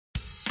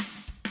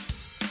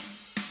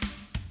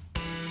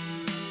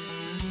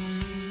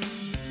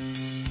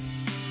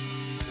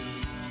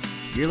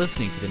You're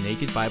listening to the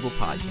Naked Bible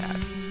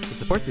Podcast. To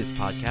support this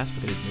podcast,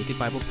 visit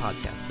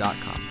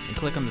nakedbiblepodcast.com and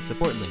click on the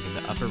support link in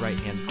the upper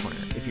right-hand corner.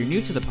 If you're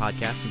new to the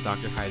podcast and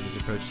Dr. Heiser's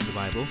approach to the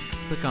Bible,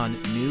 click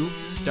on New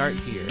Start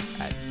Here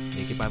at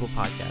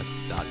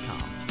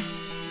nakedbiblepodcast.com.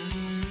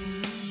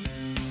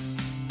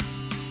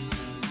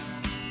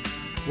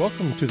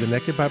 Welcome to the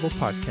Naked Bible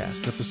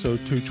Podcast, episode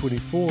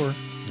 224,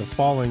 The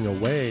Falling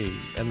Away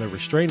and the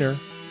Restrainer.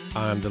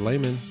 I'm the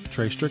layman,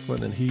 Trey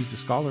Strickland, and he's the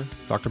scholar,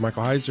 Dr.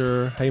 Michael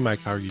Heiser. Hey, Mike,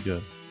 how are you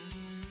doing?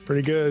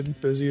 Pretty good.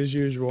 Busy as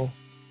usual.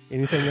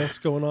 Anything else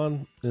going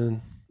on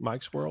in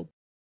Mike's world?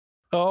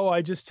 Oh,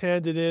 I just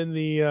handed in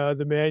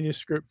the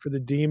manuscript for the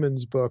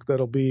Demons book.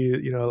 That'll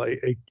be,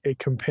 like a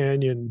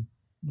companion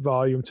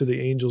volume to the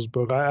Angels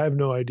book. I have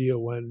no idea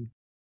when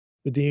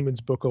the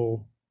Demons book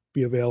will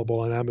be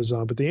available on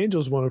Amazon, but the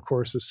Angels one, of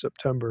course, is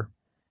September.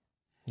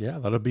 Yeah,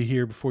 that'll be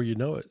here before you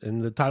know it.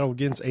 And the title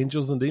again is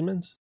Angels and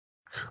Demons?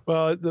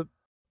 Well,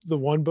 the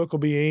one book will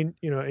be,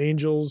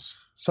 angels,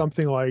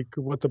 something like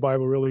what the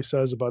Bible really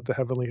says about the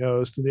heavenly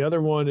host. And the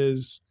other one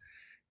is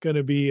going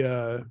to be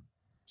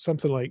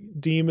something like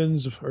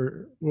demons,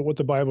 or what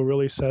the Bible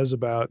really says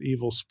about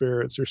evil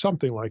spirits, or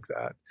something like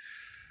that.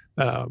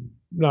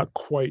 Not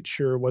quite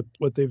sure what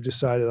they've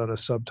decided on a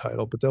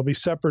subtitle, but they'll be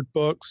separate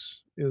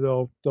books.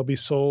 They'll be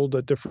sold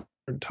at different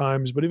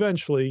times, but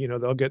eventually,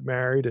 they'll get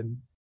married and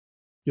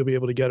you'll be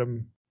able to get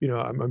them.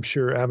 I'm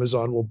sure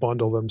Amazon will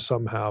bundle them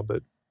somehow,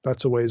 but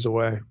that's a ways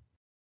away.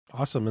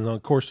 Awesome. And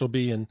of course, they'll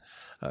be in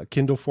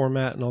Kindle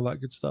format and all that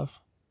good stuff.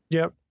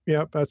 Yep.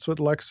 That's what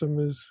Lexham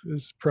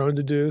is prone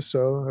to do.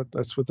 So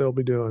that's what they'll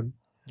be doing.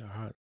 All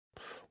right.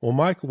 Well,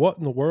 Mike, what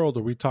in the world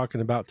are we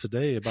talking about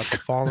today about the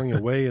falling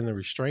away and the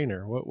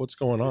restrainer? What's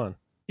going on?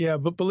 Yeah,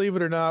 but believe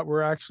it or not,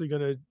 we're actually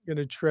going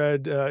to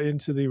tread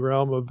into the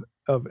realm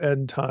of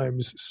end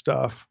times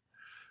stuff.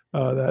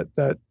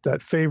 That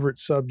favorite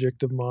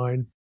subject of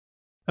mine.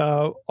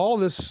 All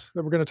this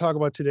that we're going to talk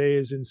about today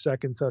is in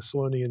 2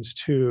 Thessalonians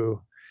 2.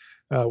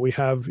 We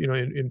have,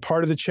 in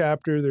part of the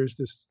chapter, there's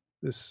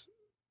this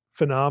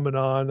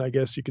phenomenon, I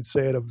guess you could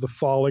say it, of the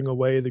falling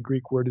away. The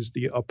Greek word is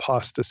the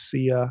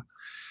apostasia.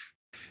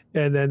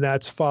 And then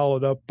that's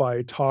followed up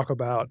by talk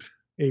about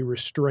a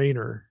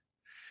restrainer.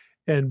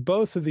 And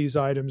both of these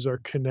items are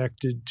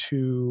connected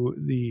to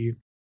the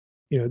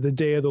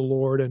day of the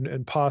Lord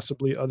and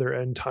possibly other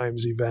end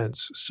times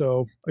events.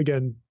 So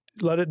again,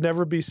 let it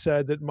never be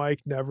said that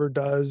Mike never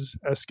does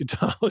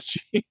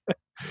eschatology.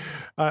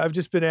 I've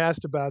just been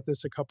asked about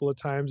this a couple of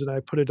times, and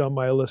I put it on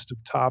my list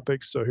of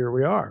topics, so here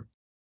we are.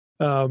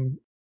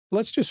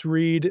 Let's just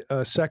read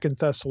 2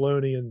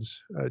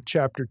 Thessalonians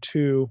chapter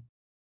 2.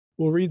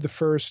 We'll read the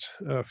first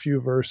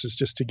few verses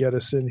just to get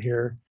us in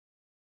here.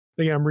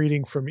 Again, I'm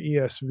reading from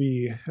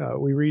ESV.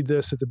 We read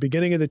this at the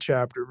beginning of the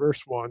chapter,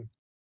 verse 1.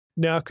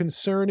 Now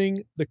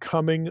concerning the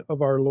coming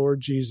of our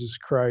Lord Jesus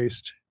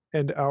Christ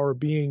and our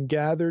being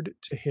gathered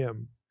to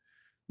him,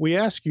 we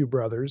ask you,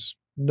 brothers,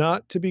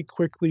 not to be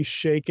quickly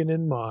shaken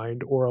in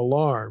mind or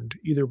alarmed,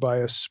 either by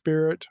a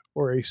spirit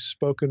or a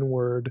spoken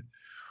word,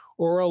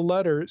 or a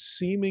letter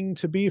seeming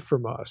to be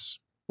from us.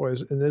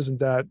 And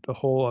isn't that a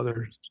whole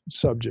other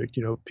subject?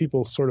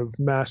 People sort of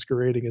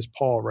masquerading as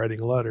Paul writing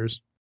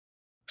letters.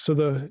 So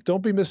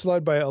don't be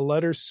misled by a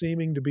letter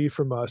seeming to be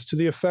from us, to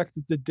the effect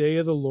that the day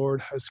of the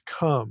Lord has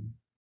come.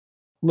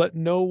 Let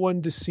no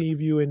one deceive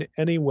you in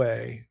any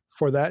way,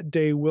 for that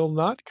day will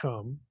not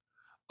come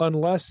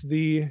unless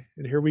and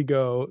here we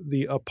go,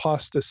 the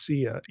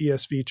apostasia,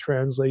 ESV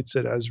translates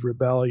it as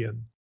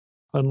rebellion,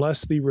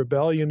 unless the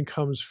rebellion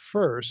comes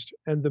first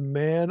and the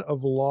man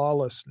of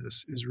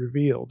lawlessness is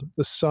revealed,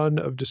 the son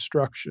of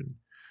destruction,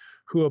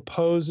 who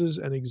opposes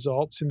and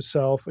exalts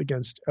himself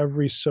against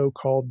every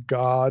so-called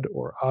God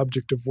or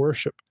object of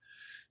worship,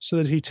 so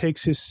that he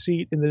takes his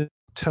seat in the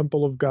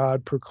temple of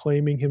God,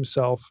 proclaiming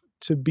himself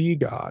to be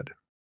God.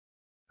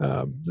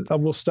 I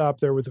will stop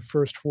there with the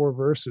first four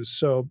verses.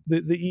 So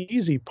the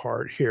easy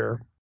part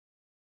here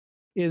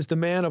is the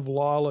man of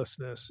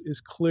lawlessness is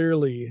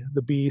clearly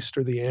the beast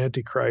or the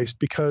antichrist,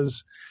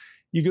 because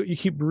you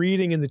keep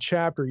reading in the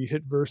chapter, you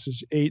hit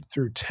verses 8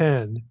 through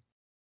 10,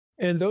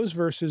 and those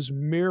verses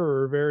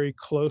mirror very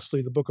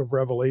closely the book of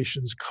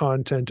Revelation's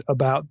content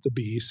about the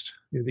beast,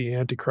 the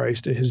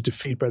antichrist, and his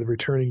defeat by the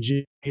returning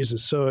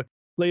Jesus. So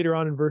later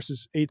on in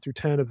verses 8 through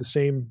 10 of the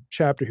same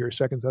chapter here,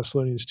 2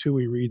 Thessalonians 2,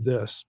 we read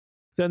this.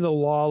 Then the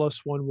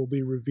lawless one will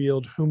be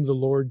revealed, whom the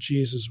Lord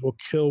Jesus will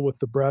kill with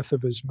the breath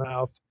of his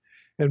mouth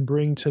and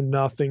bring to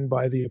nothing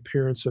by the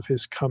appearance of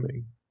his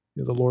coming,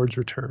 the Lord's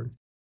return.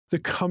 The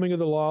coming of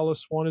the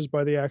lawless one is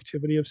by the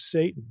activity of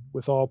Satan,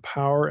 with all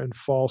power and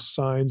false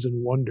signs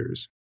and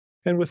wonders,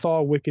 and with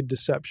all wicked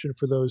deception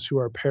for those who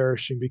are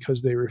perishing,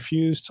 because they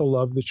refuse to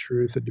love the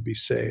truth and to be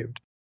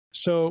saved.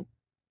 So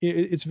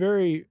it's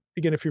very,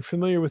 again, if you're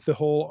familiar with the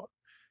whole,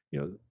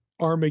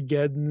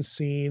 Armageddon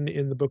scene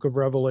in the book of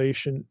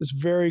Revelation, is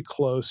very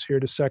close here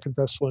to 2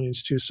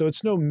 Thessalonians 2. So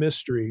it's no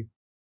mystery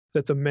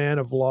that the man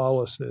of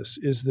lawlessness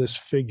is this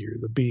figure,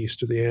 the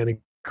beast or the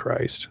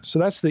antichrist. So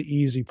that's the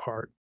easy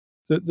part.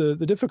 The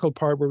difficult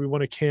part where we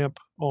want to camp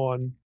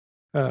on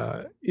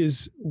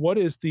is what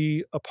is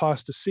the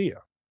apostasia?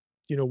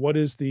 What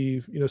is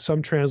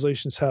some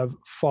translations have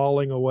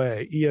falling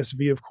away.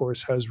 ESV, of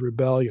course, has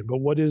rebellion, but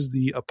what is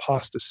the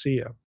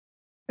apostasia?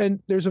 And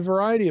there's a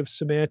variety of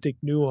semantic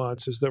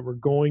nuances that we're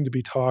going to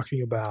be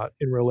talking about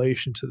in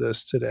relation to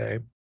this today.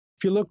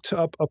 If you looked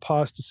up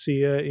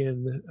apostasia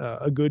in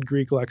a good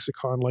Greek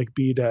lexicon like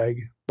BDAG,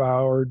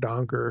 Bauer,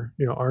 Donker,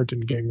 Arndt,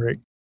 and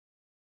Gingrich,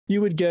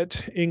 you would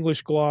get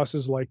English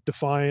glosses like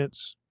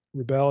defiance,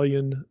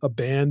 rebellion,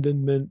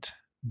 abandonment,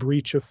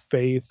 breach of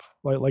faith,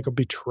 like a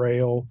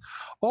betrayal.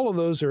 All of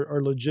those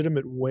are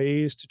legitimate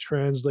ways to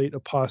translate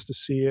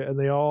apostasia, and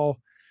they're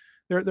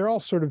all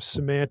sort of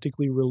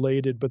semantically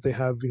related, but they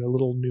have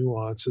little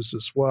nuances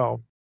as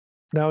well.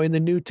 Now, in the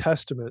New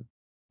Testament,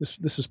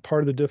 this is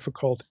part of the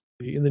difficulty.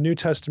 In the New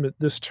Testament,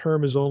 this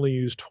term is only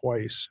used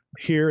twice.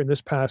 Here in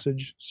this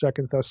passage,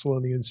 2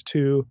 Thessalonians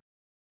 2,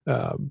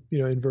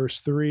 in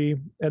verse 3,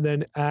 and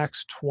then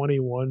Acts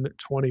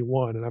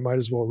 21:21, and I might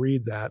as well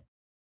read that.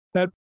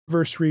 That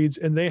verse reads,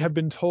 "And they have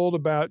been told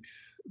about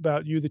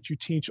you that you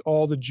teach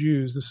all the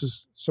Jews." This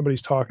is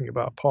somebody's talking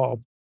about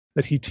Paul,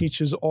 that he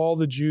teaches all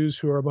the Jews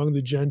who are among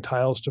the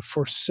Gentiles to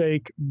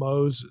forsake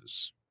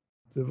Moses.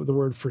 The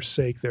word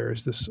forsake there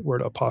is this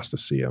word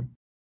apostasia.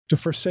 To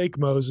forsake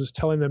Moses,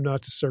 telling them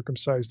not to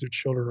circumcise their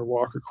children or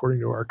walk according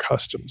to our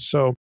customs.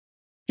 So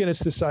again,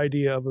 it's this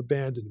idea of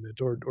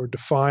abandonment or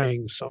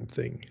defying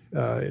something.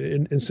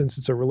 And since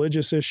it's a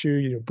religious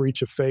issue,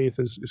 breach of faith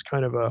is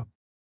kind of a,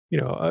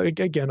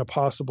 again, a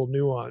possible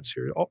nuance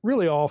here.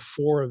 Really all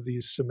four of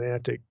these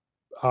semantic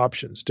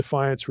options,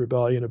 defiance,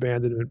 rebellion,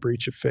 abandonment,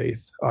 breach of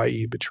faith,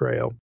 i.e.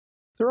 betrayal,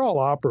 they're all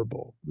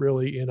operable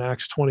really in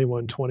Acts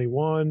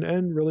 21:21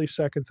 and really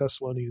 2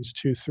 Thessalonians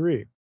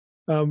 2:3.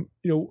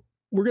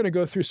 We're going to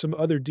go through some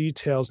other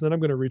details, and then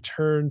I'm going to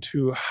return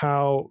to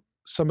how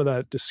some of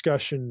that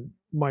discussion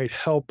might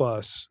help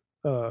us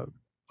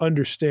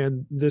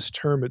understand this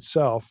term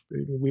itself.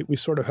 We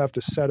sort of have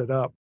to set it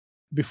up.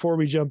 Before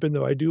we jump in,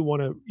 though, I do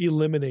want to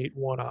eliminate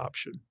one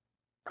option.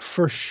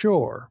 For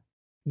sure,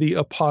 the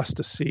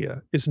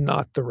apostasia is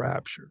not the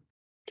rapture.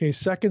 Okay,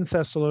 2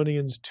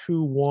 Thessalonians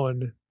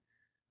 2:1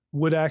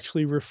 would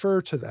actually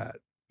refer to that,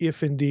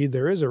 if indeed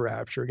there is a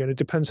rapture. Again, it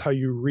depends how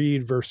you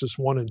read verses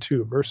 1 and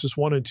 2. Verses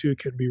 1 and 2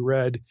 can be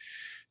read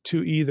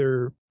to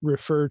either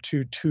refer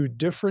to two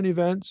different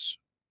events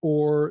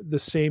or the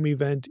same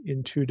event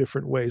in two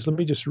different ways. Let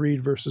me just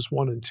read verses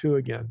 1 and 2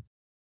 again.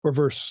 Or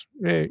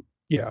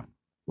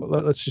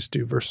let's just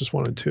do verses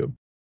 1 and 2.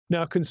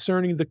 "Now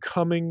concerning the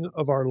coming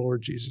of our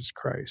Lord Jesus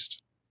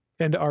Christ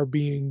and our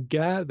being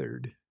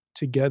gathered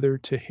together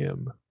to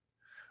him,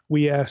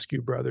 we ask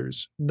you,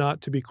 brothers,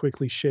 not to be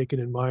quickly shaken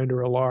in mind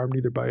or alarmed,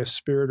 either by a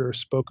spirit or a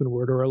spoken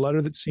word or a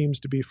letter that seems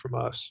to be from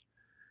us,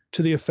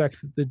 to the effect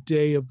that the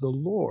day of the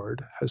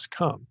Lord has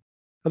come."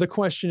 Now the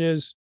question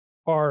is,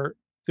 are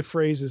the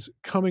phrases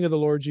coming of the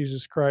Lord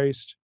Jesus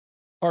Christ,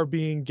 are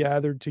being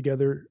gathered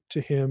together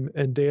to him,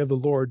 and day of the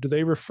Lord, do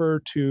they refer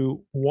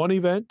to one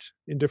event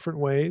in different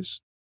ways?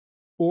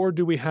 Or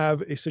do we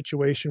have a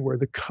situation where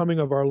the coming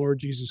of our Lord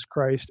Jesus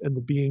Christ and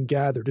the being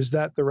gathered, is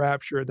that the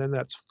rapture, and then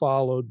that's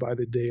followed by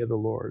the day of the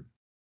Lord?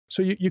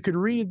 So you could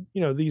read,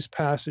 these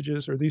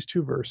passages or these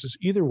two verses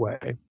either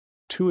way,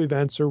 two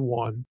events or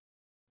one.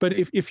 But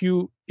if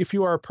you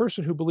are a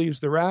person who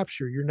believes the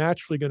rapture, you're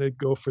naturally going to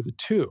go for the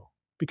two,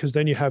 because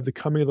then you have the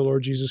coming of the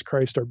Lord Jesus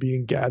Christ are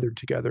being gathered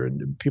together,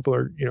 and people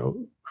are,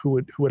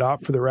 who would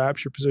opt for the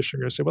rapture position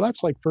are going to say, well,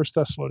 that's like 1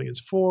 Thessalonians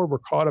 4, we're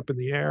caught up in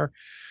the air.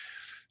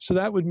 So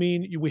that would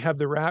mean we have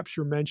the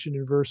rapture mentioned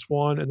in verse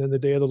 1 and then the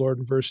day of the Lord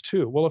in verse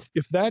 2. Well,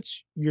 if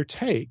that's your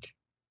take,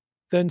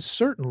 then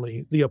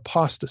certainly the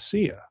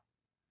apostasia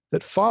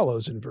that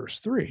follows in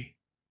verse 3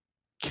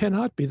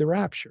 cannot be the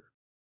rapture.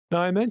 Now,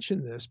 I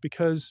mention this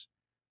because,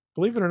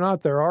 believe it or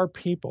not, there are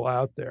people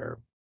out there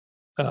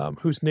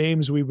whose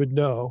names we would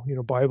know,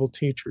 Bible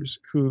teachers,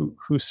 who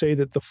say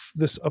that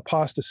this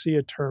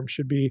apostasia term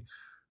should be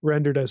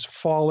rendered as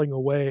falling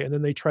away, and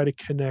then they try to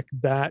connect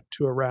that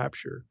to a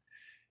rapture.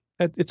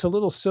 It's a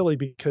little silly,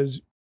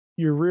 because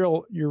your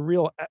real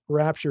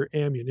rapture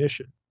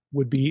ammunition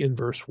would be in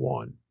verse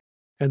 1,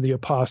 and the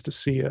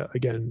apostasia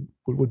again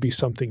would be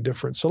something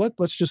different. So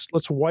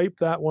let's wipe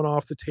that one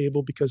off the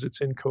table, because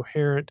it's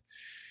incoherent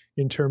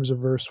in terms of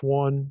verse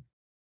 1,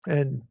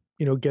 and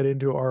get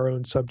into our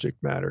own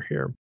subject matter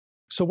here.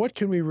 So what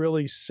can we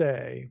really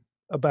say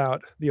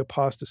about the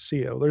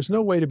apostasia? Well, there's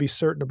no way to be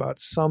certain about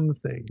some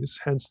things,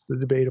 hence the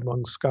debate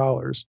among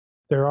scholars.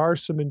 There are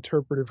some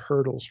interpretive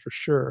hurdles for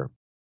sure.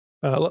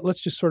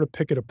 Let's just sort of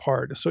pick it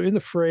apart. So in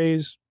the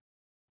phrase,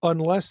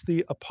 unless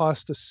the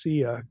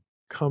apostasia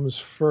comes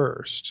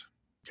first,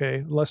 okay,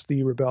 unless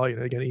the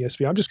rebellion, again,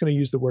 ESV, I'm just going to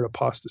use the word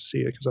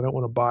apostasia because I don't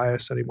want to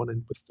bias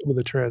anyone with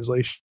a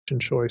translation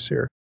choice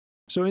here.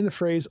 So in the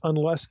phrase,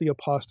 unless the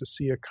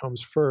apostasia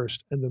comes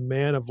first and the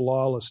man of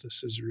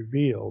lawlessness is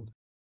revealed,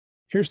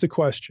 here's the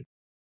question.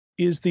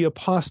 Is the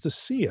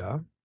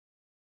apostasia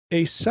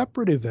a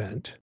separate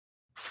event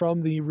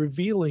from the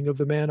revealing of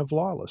the man of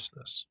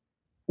lawlessness?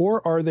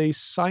 Or are they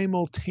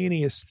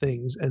simultaneous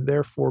things and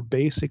therefore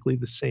basically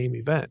the same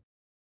event?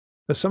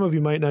 Now, some of you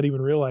might not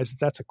even realize that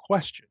that's a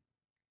question.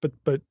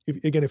 But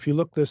if you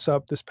look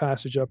this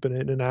passage up in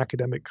an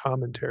academic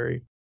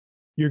commentary,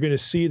 you're going to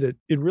see that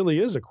it really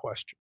is a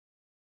question.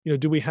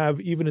 Do we have,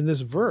 even in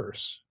this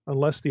verse,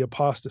 unless the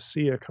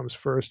apostasia comes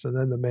first and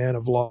then the man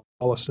of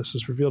lawlessness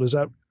is revealed, is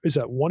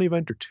that one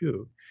event or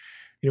two?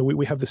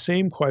 We have the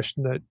same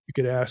question that you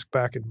could ask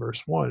back in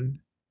verse 1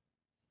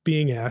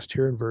 being asked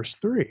here in verse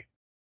 3.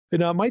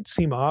 And now it might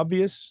seem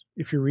obvious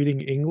if you're reading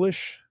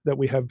English that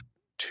we have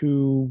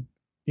two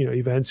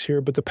events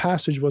here, but the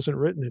passage wasn't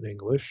written in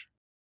English.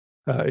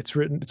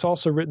 It's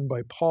also written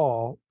by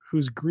Paul,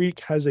 whose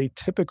Greek has a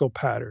typical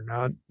pattern.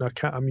 Now,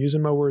 I'm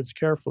using my words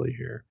carefully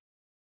here.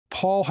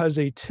 Paul has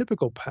a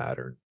typical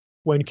pattern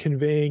when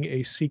conveying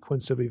a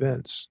sequence of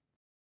events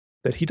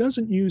that he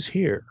doesn't use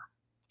here.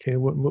 Okay,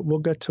 we'll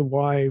get to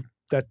why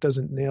that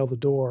doesn't nail the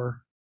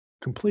door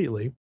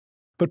completely.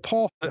 But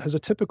Paul has a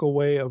typical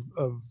way of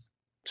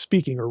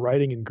speaking or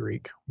writing in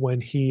Greek when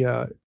he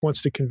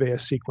wants to convey a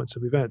sequence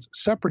of events.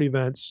 Separate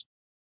events,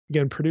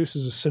 again,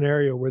 produces a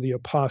scenario where the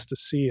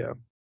apostasia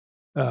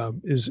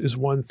is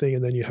one thing,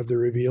 and then you have the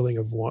revealing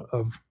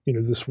of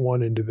this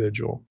one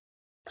individual.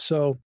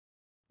 So,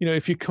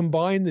 if you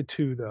combine the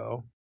two,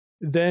 though,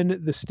 then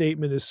the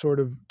statement is sort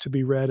of to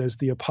be read as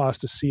the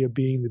apostasia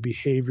being the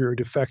behavior or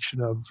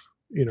defection of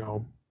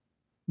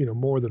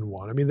more than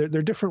one. I mean, there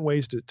are different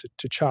ways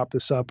to chop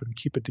this up and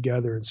keep it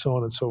together and so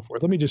on and so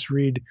forth. Let me just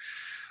read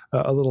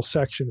a little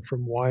section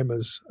from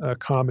Weima's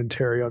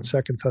commentary on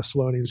 2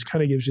 Thessalonians.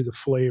 Kind of gives you the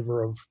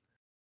flavor of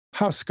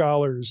how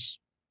scholars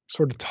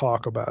sort of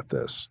talk about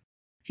this.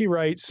 He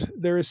writes,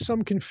 there is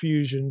some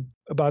confusion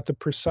about the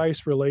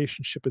precise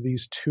relationship of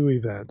these two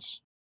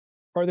events.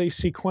 Are they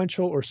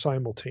sequential or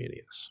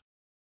simultaneous?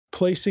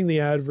 Placing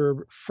the adverb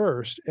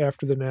first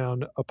after the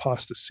noun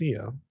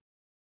apostasia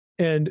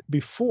and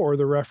before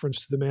the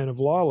reference to the man of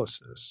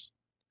lawlessness,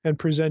 and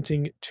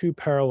presenting two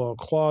parallel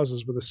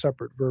clauses with a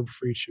separate verb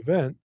for each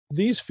event,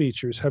 these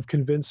features have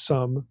convinced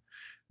some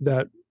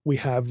that we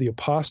have the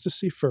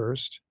apostasy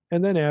first,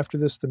 and then after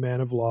this, the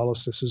man of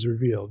lawlessness is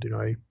revealed,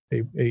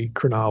 a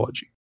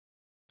chronology.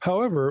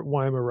 However,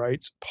 Weima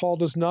writes, Paul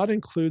does not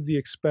include the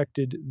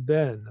expected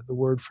then. The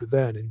word for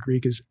then in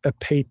Greek is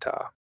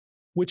epeta,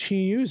 which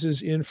he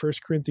uses in 1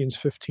 Corinthians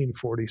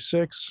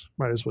 15:46.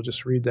 Might as well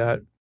just read that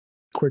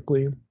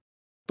quickly.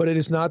 But it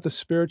is not the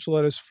spiritual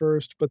that is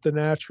first, but the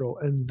natural,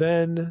 and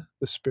then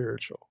the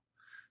spiritual.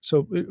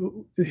 So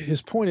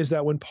his point is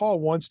that when Paul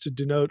wants to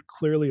denote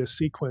clearly a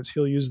sequence,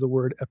 he'll use the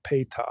word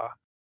epeta.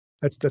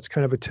 That's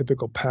kind of a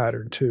typical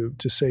pattern to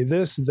say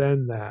this,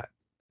 then that.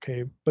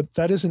 Okay, but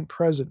that isn't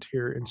present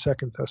here in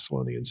 2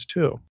 Thessalonians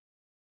 2.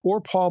 Or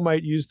Paul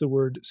might use the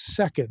word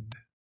second.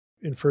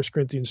 In 1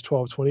 Corinthians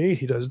 12:28,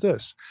 he does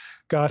this.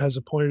 God has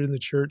appointed in the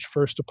church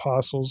first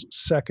apostles,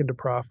 second to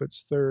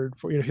prophets, third.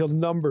 He'll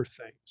number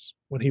things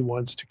when he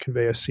wants to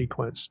convey a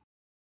sequence.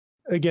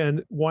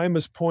 Again,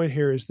 Weima's point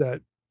here is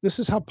that this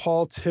is how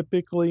Paul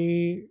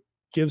typically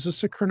gives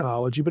us a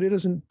chronology, but he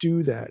doesn't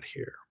do that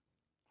here.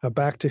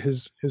 Back to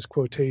his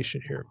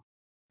quotation here.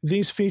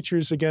 These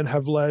features, again,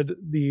 have led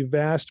the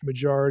vast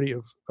majority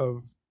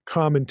of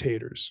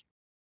commentators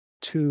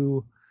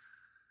to,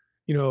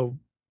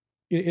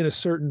 in a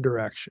certain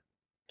direction,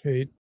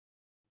 okay,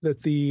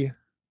 that the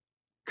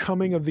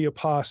coming of the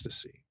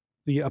apostasy,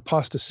 the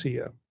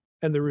apostasia,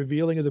 and the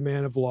revealing of the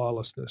man of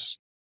lawlessness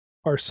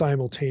are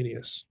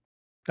simultaneous.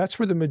 That's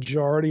where the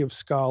majority of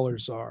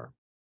scholars are.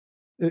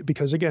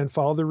 Because, again,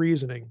 follow the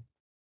reasoning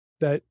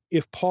that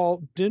if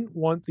Paul didn't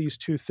want these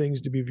two things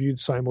to be viewed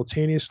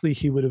simultaneously,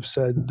 he would have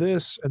said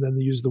this and then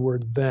used the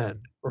word then,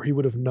 or he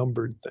would have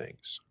numbered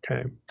things.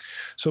 Okay,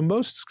 so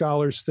most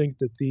scholars think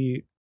that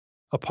the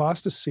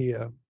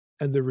apostasia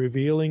and the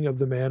revealing of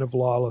the man of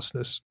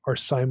lawlessness are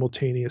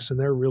simultaneous, and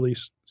they're really,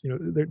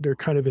 they're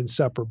kind of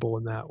inseparable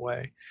in that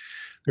way.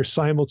 They're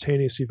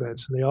simultaneous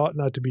events, and they ought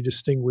not to be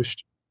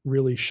distinguished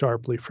really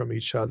sharply from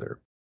each other.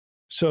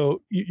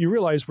 So you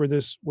realize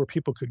where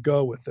people could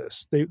go with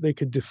this. They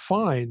could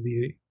define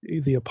the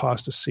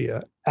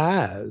apostasia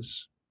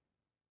as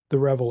the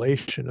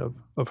revelation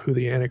of who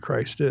the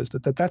Antichrist is.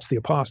 That's the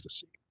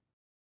apostasy.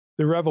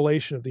 The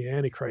revelation of the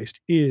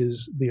Antichrist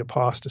is the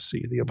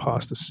apostasy, the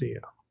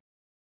apostasia.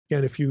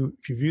 Again, if you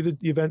view the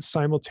events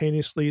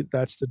simultaneously,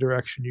 that's the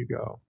direction you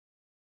go.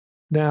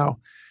 Now,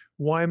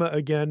 Weima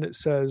again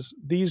says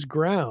these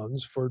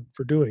grounds for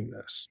doing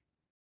this,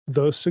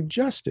 though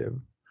suggestive,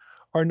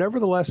 are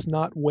nevertheless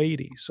not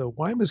weighty. So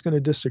Weima is going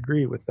to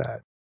disagree with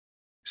that.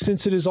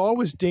 Since it is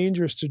always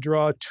dangerous to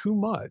draw too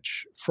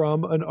much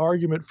from an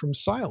argument from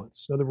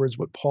silence, in other words,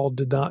 what Paul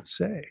did not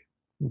say,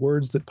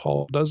 words that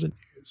Paul doesn't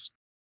use,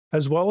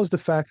 as well as the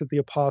fact that the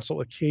apostle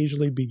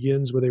occasionally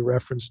begins with a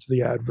reference to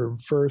the adverb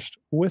first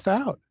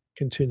without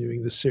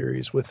continuing the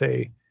series with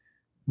a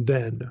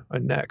then, a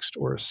next,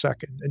 or a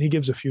second. And he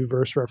gives a few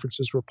verse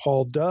references where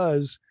Paul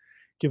does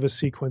give a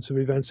sequence of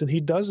events, and he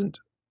doesn't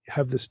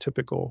have this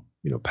typical,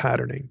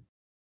 patterning.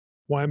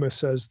 Weima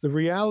says, the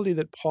reality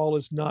that Paul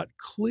is not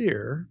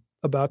clear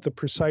about the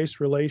precise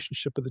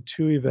relationship of the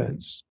two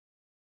events,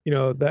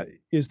 that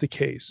is the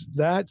case.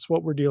 That's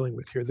what we're dealing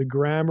with here. The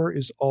grammar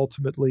is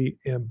ultimately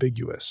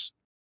ambiguous.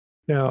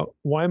 Now,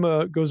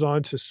 Weimar goes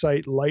on to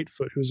cite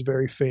Lightfoot, who's a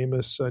very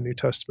famous New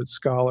Testament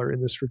scholar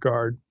in this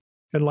regard.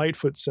 And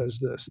Lightfoot says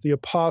this: the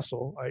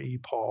apostle, i.e.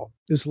 Paul,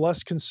 is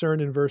less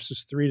concerned in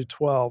verses 3 to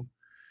 12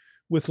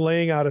 with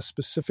laying out a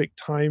specific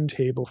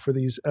timetable for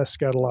these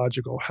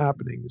eschatological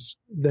happenings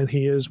than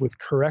he is with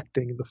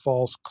correcting the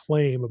false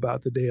claim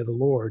about the day of the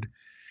Lord,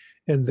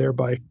 and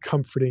thereby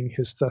comforting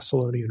his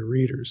Thessalonian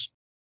readers.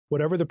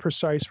 Whatever the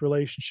precise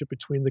relationship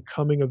between the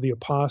coming of the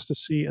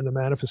apostasy and the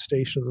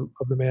manifestation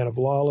of the man of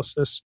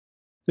lawlessness,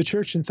 the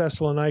church in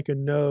Thessalonica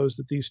knows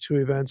that these two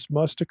events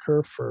must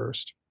occur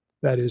first,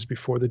 that is,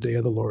 before the day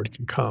of the Lord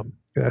can come.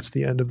 And that's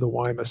the end of the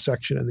Weimar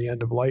section and the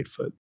end of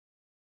Lightfoot.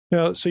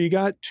 Now, so you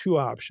got two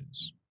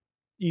options.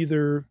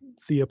 Either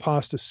the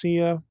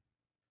apostasia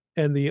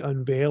and the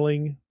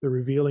unveiling, the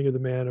revealing of the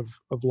man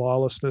of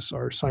lawlessness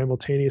are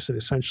simultaneous and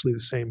essentially the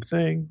same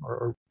thing,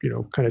 or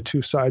kind of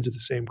two sides of the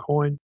same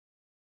coin,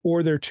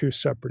 or they're two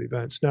separate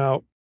events.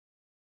 Now,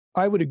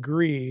 I would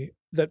agree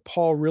that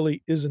Paul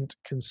really isn't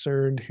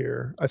concerned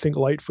here. I think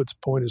Lightfoot's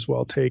point is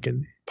well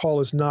taken. Paul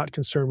is not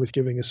concerned with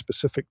giving a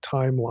specific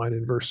timeline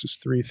in verses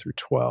 3 through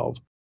 12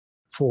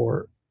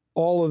 for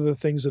all of the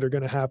things that are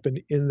going to happen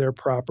in their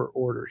proper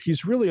order.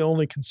 He's really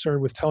only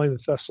concerned with telling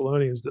the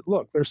Thessalonians that,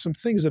 look, there's some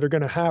things that are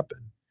going to happen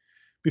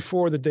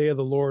before the day of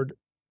the Lord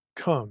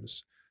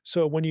comes.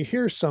 So when you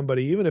hear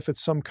somebody, even if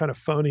it's some kind of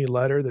phony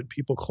letter that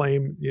people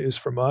claim is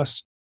from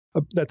us,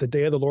 that the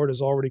day of the Lord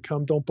has already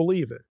come, don't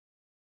believe it.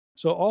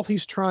 So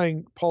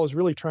Paul is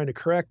really trying to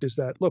correct is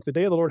that, look, the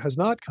day of the Lord has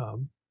not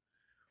come.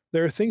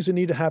 There are things that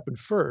need to happen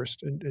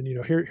first. And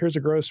here's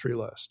a grocery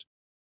list.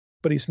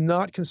 But he's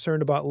not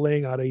concerned about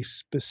laying out a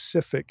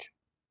specific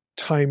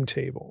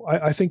timetable.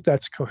 I think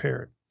that's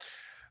coherent.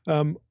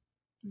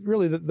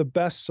 Really, the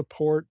best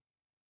support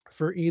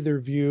for either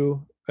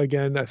view,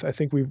 again, I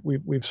think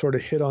we've sort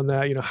of hit on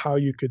that. How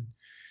you could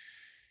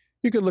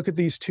look at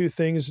these two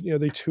things.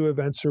 The two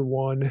events are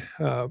one.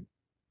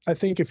 I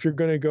think if you're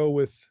going to go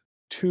with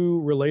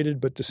two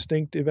related but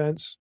distinct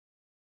events,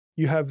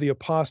 you have the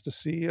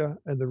apostasia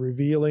and the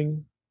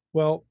revealing.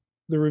 Well,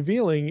 the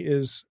revealing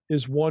is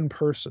one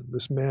person,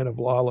 this man of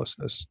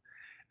lawlessness.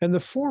 And the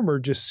former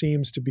just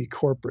seems to be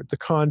corporate. The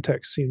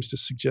context seems to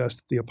suggest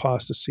that the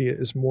apostasia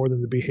is more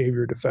than the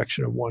behavior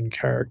defection of one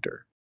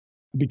character.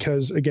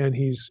 Because, again,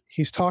 he's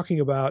talking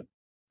about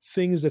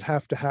things that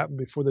have to happen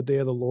before the day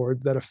of the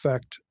Lord that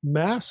affect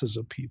masses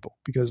of people,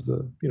 because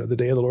the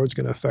day of the Lord is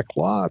going to affect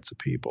lots of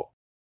people.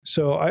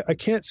 So I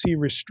can't see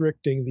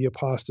restricting the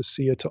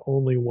apostasia to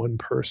only one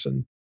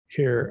person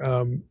here.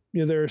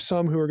 There are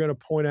some who are going to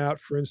point out,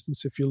 for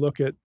instance, if you look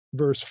at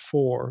verse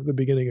 4, the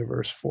beginning of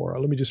verse 4,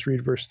 let me just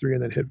read verse 3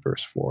 and then hit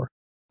verse 4.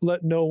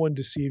 Let no one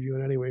deceive you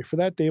in any way, for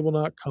that day will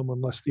not come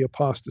unless the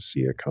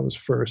apostasia comes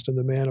first and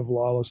the man of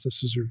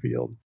lawlessness is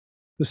revealed,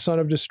 the son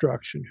of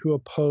destruction, who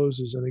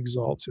opposes and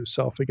exalts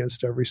himself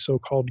against every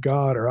so-called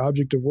God or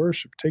object of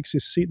worship, takes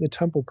his seat in the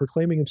temple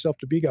proclaiming himself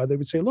to be God. They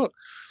would say, look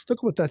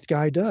what that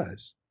guy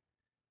does.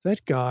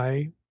 That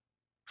guy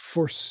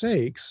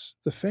forsakes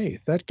the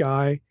faith. That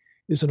guy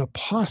is an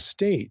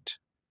apostate.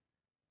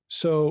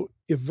 So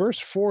if verse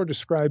 4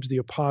 describes the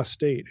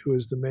apostate, who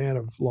is the man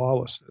of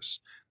lawlessness,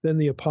 then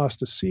the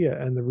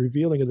apostasia and the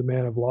revealing of the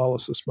man of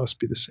lawlessness must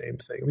be the same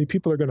thing. I mean,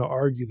 people are going to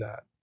argue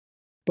that.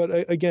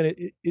 But again,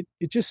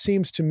 it just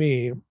seems to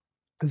me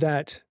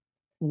that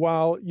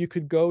while you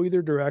could go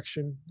either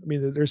direction, I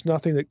mean, there's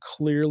nothing that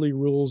clearly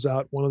rules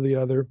out one or the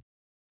other.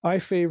 I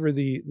favor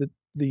the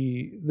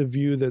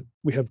view that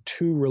we have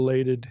two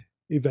related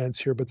events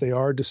here, but they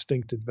are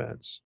distinct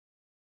events.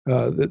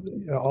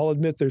 I'll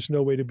admit there's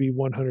no way to be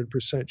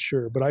 100%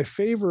 sure, but I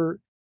favor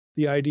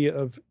the idea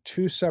of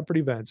two separate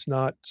events,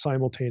 not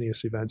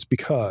simultaneous events,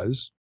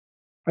 because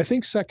I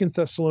think 2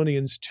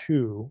 Thessalonians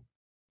 2,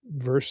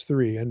 verse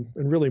 3, and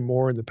really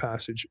more in the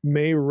passage,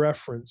 may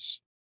reference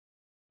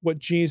what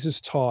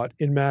Jesus taught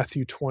in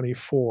Matthew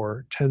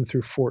 24, 10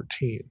 through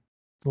 14.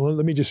 Well,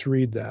 let me just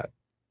read that,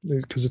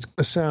 because it's going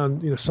to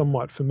sound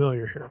somewhat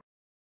familiar here.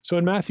 So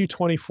in Matthew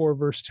 24,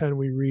 verse 10,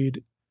 we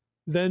read,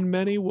 "Then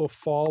many will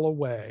fall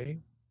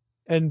away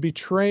and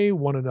betray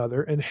one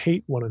another and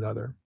hate one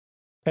another.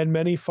 And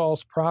many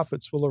false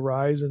prophets will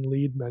arise and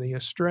lead many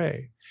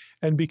astray.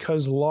 And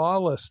because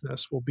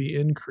lawlessness will be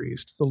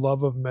increased, the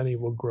love of many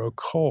will grow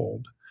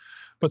cold.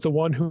 But the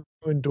one who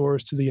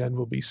endures to the end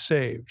will be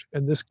saved.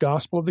 And this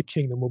gospel of the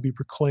kingdom will be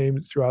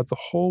proclaimed throughout the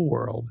whole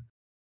world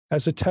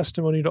as a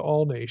testimony to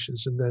all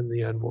nations, and then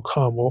the end will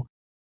come." Well,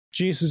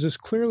 Jesus is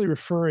clearly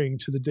referring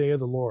to the day of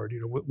the Lord,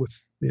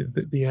 with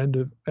the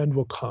end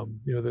will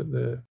come.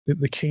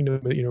 The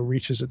kingdom,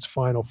 reaches its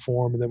final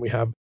form, and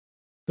then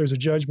there's a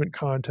judgment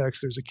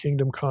context, there's a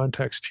kingdom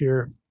context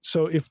here.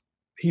 So if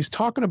he's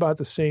talking about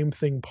the same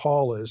thing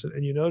Paul is,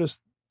 and you notice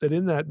that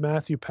in that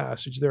Matthew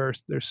passage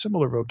there's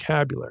similar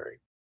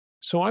vocabulary.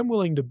 So I'm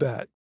willing to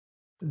bet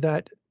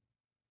that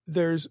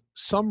there's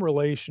some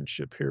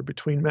relationship here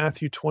between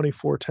Matthew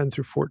 24:10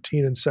 through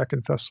 14 and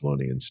 2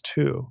 Thessalonians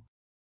 2.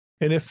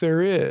 And if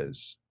there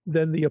is,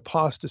 then the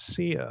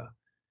apostasia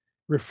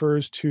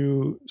refers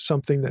to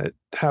something that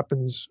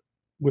happens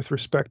with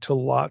respect to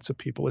lots of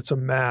people. It's a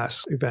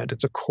mass event.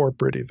 It's a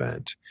corporate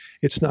event.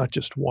 It's not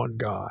just one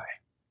guy.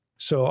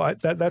 So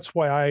that's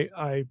why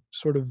I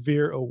sort of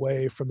veer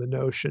away from the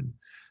notion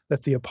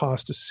that the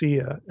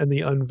apostasia and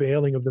the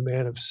unveiling of the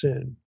man of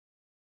sin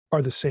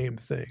are the same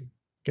thing.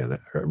 Again,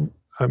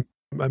 I'm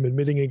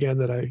admitting again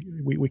that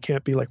we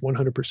can't be like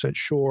 100%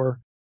 sure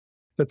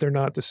that they're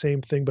not the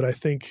same thing, but I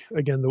think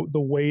again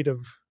the weight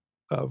of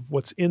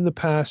what's in the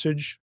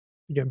passage,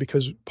 again,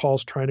 because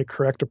Paul's trying to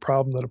correct a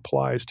problem that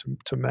applies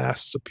to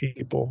masses of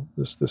people.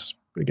 This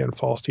again,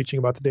 false teaching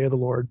about the day of the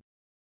Lord.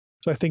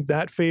 So I think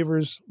that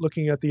favors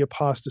looking at the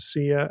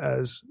apostasia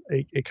as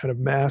a kind of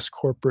mass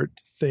corporate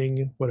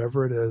thing,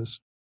 whatever it is.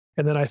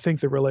 And then I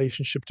think the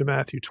relationship to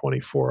Matthew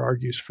 24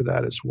 argues for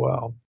that as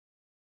well.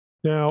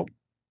 Now,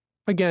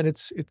 again,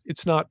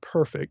 it's not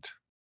perfect.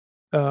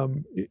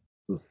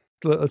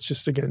 Let's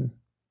just, again,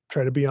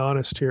 try to be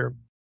honest here.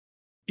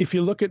 If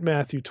you look at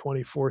Matthew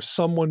 24,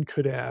 someone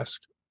could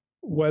ask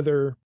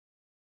whether,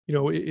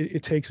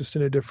 it takes us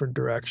in a different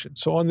direction.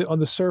 So on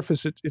the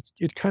surface,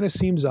 it kind of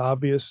seems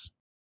obvious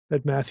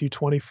that Matthew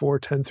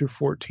 24:10 through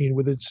 14,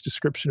 with its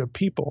description of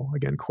people,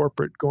 again,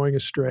 corporate going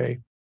astray,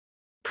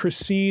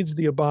 precedes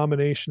the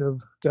abomination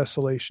of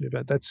desolation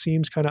event. That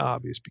seems kind of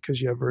obvious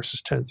because you have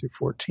verses 10 through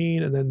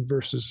 14, and then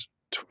verses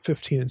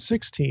 15 and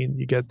 16,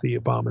 you get the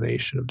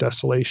abomination of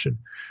desolation,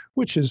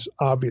 which is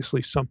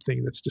obviously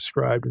something that's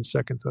described in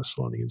 2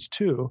 Thessalonians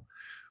 2,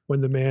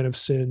 when the man of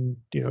sin,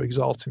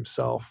 exalts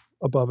himself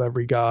above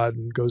every god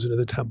and goes into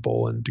the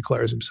temple and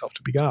declares himself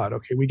to be God.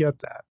 Okay, we get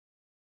that.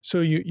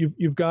 So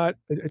you've got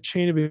a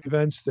chain of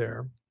events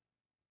there.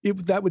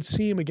 That would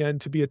seem again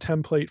to be a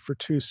template for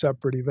two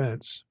separate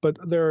events, but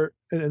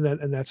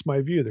and that's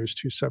my view. There's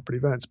two separate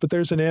events, but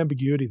there's an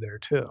ambiguity there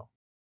too.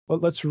 Well,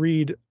 let's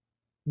read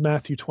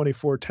Matthew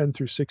 24:10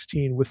 through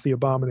 16 with the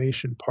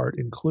abomination part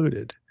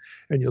included,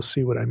 and you'll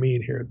see what I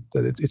mean here.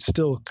 That it's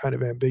still kind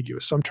of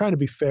ambiguous. So I'm trying to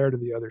be fair to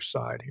the other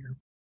side here.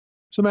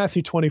 So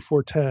Matthew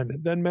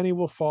 24:10, then many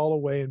will fall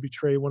away and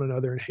betray one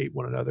another and hate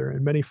one another,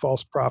 and many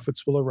false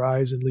prophets will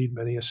arise and lead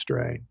many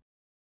astray.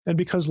 And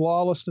because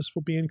lawlessness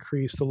will be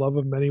increased, the love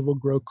of many will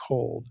grow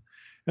cold,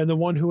 and the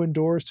one who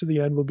endures to the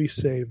end will be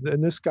saved.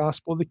 And this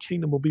gospel of the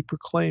kingdom will be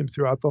proclaimed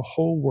throughout the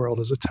whole world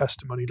as a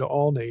testimony to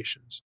all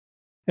nations.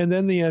 And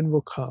then the end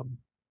will come.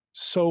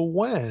 So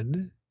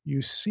when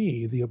you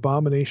see the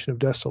abomination of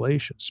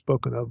desolation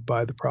spoken of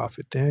by the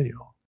prophet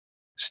Daniel,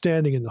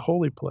 standing in the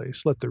holy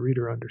place, let the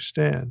reader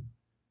understand.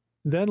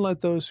 Then let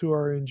those who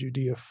are in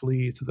Judea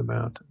flee to the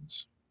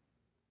mountains.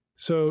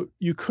 So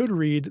you could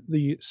read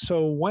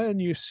so when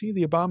you see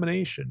the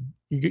abomination,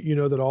 you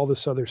know that all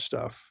this other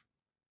stuff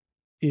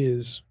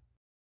is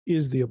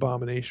the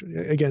abomination.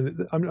 Again,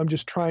 I'm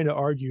just trying to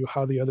argue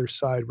how the other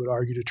side would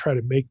argue to try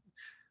to make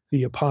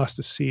the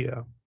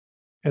apostasia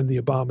and the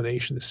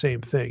abomination the same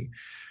thing.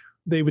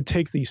 They would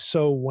take the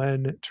so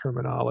when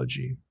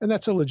terminology, and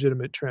that's a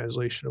legitimate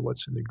translation of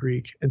what's in the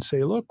Greek, and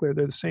say, look, they're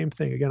the same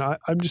thing. Again,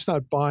 I'm just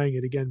not buying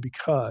it again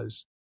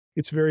because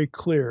it's very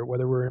clear,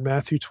 whether we're in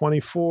Matthew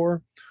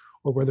 24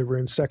 or whether we're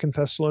in 2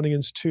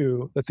 Thessalonians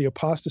 2, that the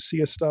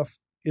apostasia stuff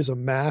is a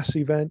mass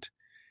event,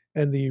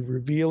 and the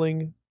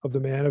revealing of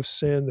the man of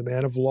sin, the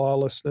man of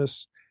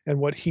lawlessness, and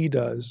what he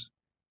does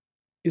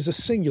is a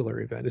singular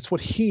event. It's what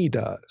he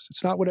does.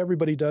 It's not what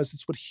everybody does.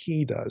 It's what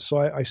he does. So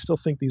I still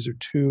think these are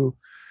two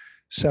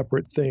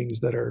separate things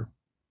that are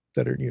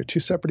two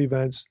separate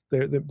events.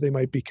 They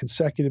might be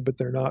consecutive, but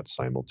they're not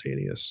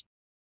simultaneous.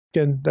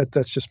 Again,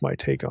 that's just my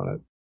take on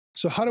it.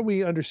 So how do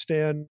we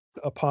understand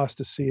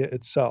apostasia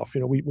itself?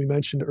 We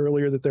mentioned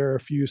earlier that there are a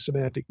few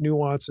semantic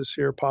nuances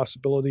here,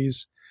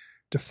 possibilities: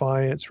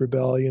 defiance,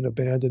 rebellion,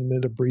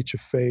 abandonment, a breach of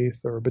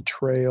faith, or a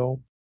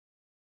betrayal.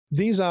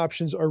 These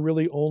options are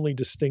really only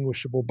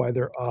distinguishable by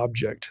their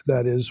object.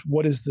 That is,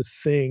 what is the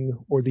thing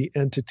or the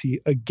entity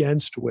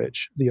against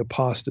which the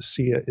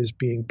apostasia is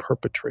being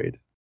perpetrated?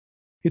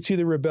 It's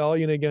either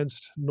rebellion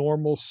against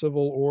normal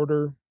civil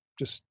order,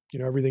 just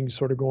everything's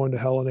sort of going to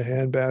hell in a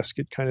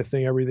handbasket kind of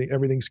thing,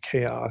 everything's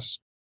chaos,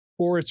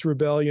 or it's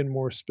rebellion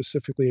more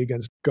specifically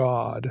against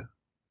God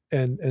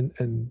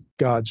and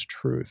God's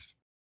truth.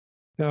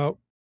 Now,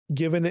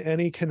 given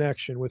any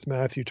connection with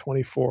Matthew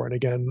 24, and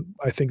again,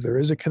 I think there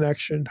is a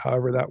connection,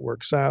 however that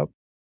works out,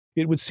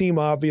 it would seem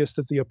obvious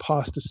that the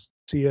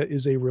apostasia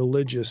is a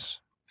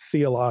religious,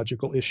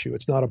 theological issue.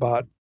 It's not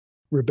about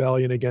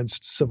rebellion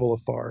against civil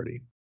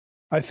authority.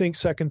 I think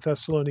 2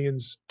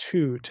 Thessalonians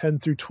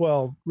 2:10 through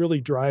 12 really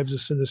drives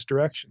us in this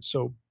direction.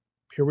 So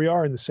here we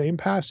are in the same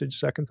passage,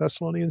 2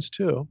 Thessalonians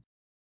 2,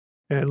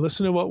 and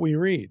listen to what we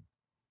read.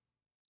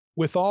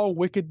 With all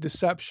wicked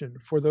deception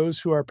for those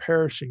who are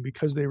perishing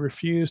because they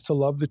refuse to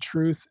love the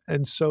truth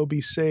and so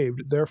be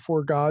saved.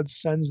 Therefore God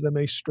sends them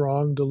a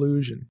strong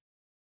delusion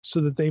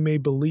so that they may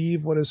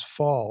believe what is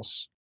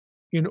false,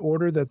 in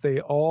order that they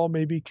all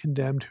may be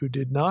condemned who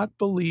did not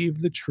believe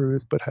the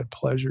truth but had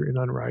pleasure in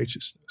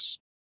unrighteousness.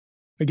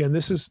 Again,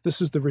 this is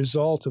the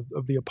result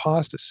of the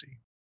apostasy.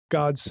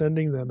 God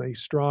sending them a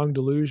strong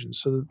delusion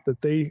so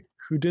that they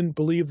who didn't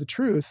believe the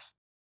truth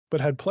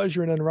but had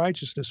pleasure in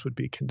unrighteousness would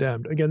be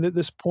condemned. Again,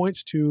 this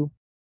points to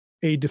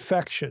a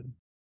defection,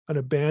 an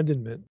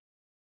abandonment,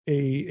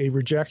 a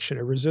rejection,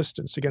 a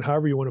resistance, again,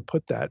 however you want to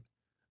put that,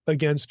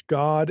 against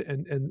God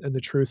and the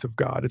truth of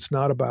God. It's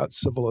not about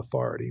civil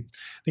authority.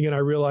 Again, I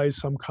realize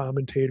some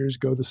commentators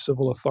go the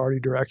civil authority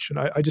direction.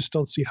 I just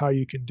don't see how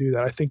you can do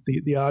that. I think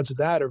the odds of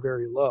that are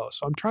very low.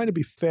 So I'm trying to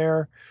be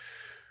fair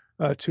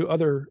to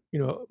other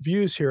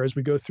views here as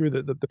we go through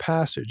the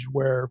passage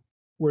where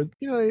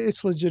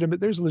it's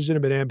legitimate. There's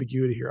legitimate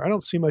ambiguity here. I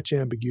don't see much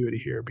ambiguity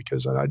here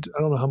because I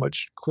don't know how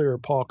much clearer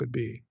Paul could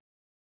be.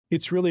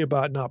 It's really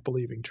about not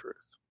believing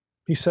truth.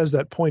 He says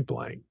that point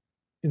blank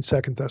in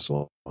 2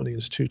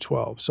 Thessalonians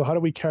 2:12. So how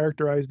do we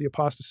characterize the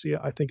apostasy?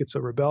 I think it's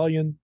a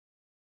rebellion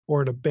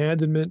or an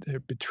abandonment, a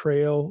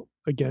betrayal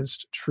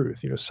against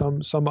truth,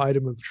 some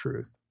item of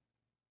truth.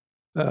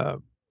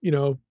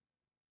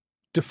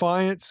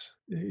 Defiance,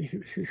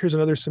 here's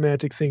another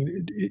semantic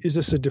thing. Is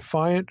this a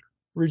defiant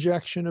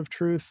rejection of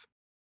truth?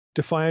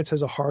 Defiance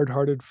has a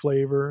hard-hearted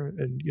flavor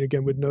and,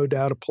 again, would no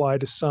doubt apply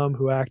to some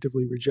who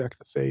actively reject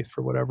the faith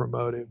for whatever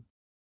motive.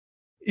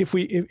 If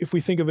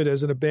we think of it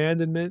as an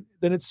abandonment,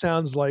 then it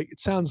sounds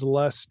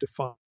less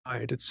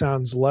defiant. It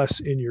sounds less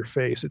in your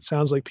face. It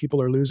sounds like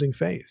people are losing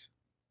faith.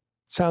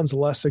 It sounds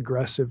less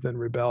aggressive than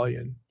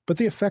rebellion, but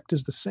the effect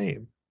is the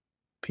same.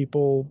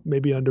 People may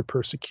be under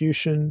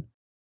persecution.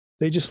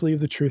 They just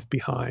leave the truth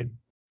behind.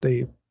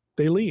 They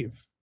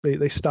leave.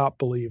 They stop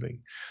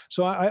believing.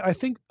 So I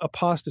think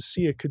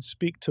apostasia could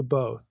speak to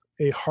both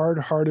a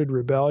hard-hearted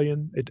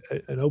rebellion,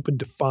 an open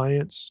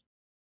defiance,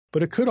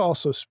 but it could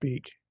also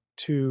speak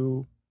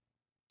to,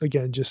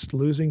 again, just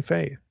losing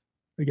faith.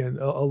 Again,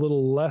 a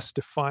little less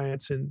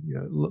defiance and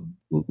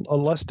a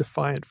less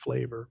defiant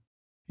flavor,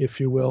 if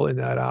you will, in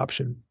that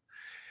option.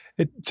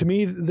 To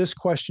me, this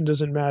question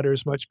doesn't matter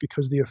as much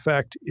because the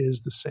effect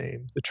is the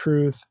same. The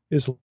truth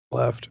is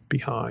left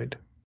behind.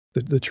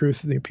 The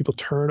truth, people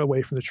turn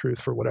away from the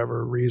truth for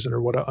whatever reason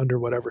or under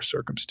whatever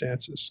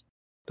circumstances.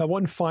 Now,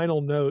 one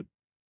final note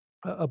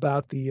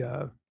about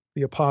the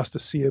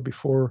apostasia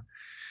before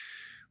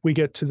we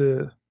get to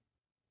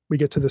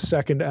the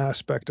second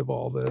aspect of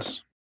all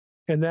this,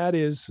 and that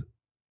is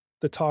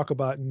the talk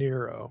about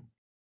Nero.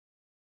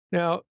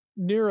 Now,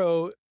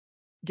 Nero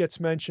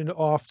gets mentioned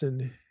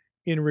often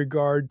in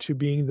regard to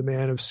being the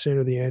man of sin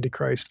or the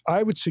antichrist.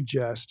 I would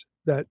suggest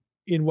that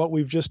in what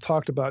we've just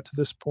talked about to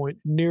this point,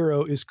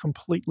 Nero is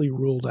completely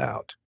ruled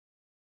out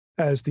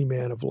as the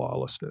man of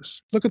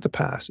lawlessness. Look at the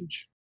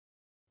passage.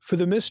 For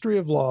the mystery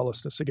of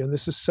lawlessness, again,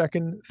 this is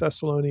 2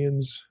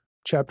 Thessalonians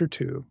chapter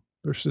 2,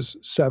 verses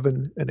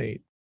 7 and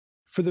 8.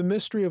 For the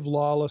mystery of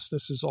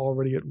lawlessness is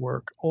already at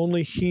work.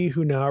 Only he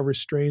who now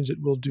restrains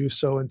it will do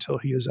so until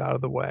he is out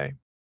of the way.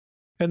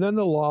 And then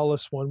the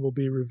lawless one will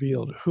be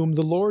revealed, whom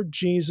the Lord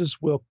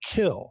Jesus will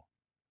kill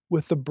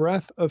with the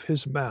breath of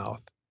his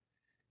mouth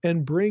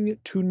and bring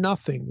to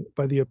nothing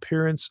by the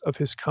appearance of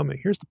his coming.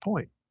 Here's the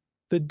point.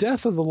 The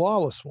death of the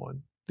lawless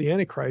one, the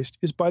Antichrist,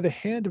 is by the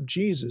hand of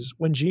Jesus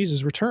when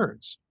Jesus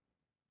returns.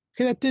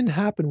 Okay, that didn't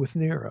happen with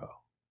Nero.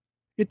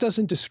 It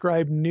doesn't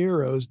describe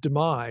Nero's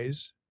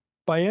demise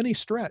by any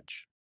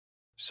stretch.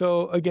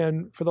 So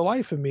again, for the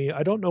life of me,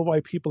 I don't know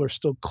why people are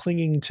still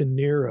clinging to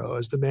Nero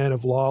as the man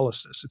of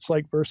lawlessness. It's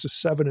like verses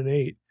 7 and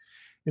 8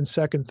 in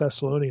 2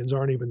 Thessalonians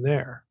aren't even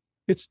there.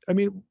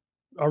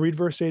 I'll read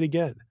verse 8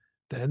 again.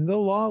 Then the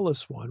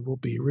lawless one will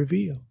be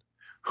revealed,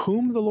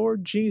 whom the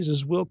Lord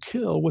Jesus will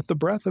kill with the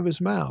breath of his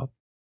mouth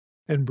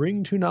and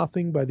bring to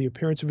nothing by the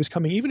appearance of his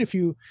coming. Even if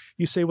you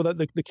say, well,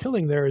 that the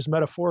killing there is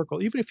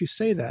metaphorical, even if you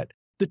say that,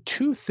 the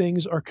two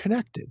things are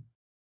connected.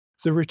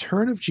 The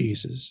return of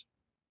Jesus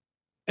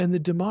and the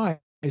demise,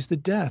 the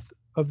death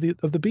of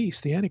the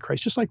beast, the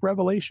Antichrist, just like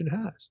Revelation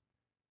has.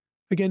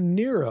 Again,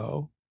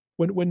 Nero,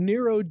 when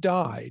Nero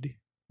died,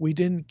 we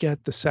didn't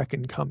get the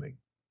second coming.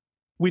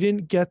 We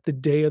didn't get the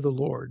day of the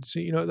Lord. So,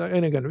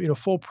 and again,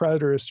 full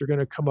preterists are going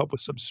to come up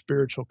with some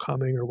spiritual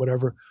coming or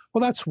whatever.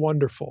 Well, that's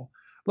wonderful.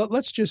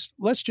 Let's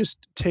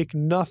just take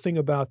nothing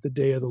about the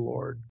day of the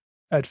Lord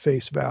at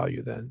face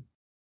value then.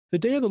 The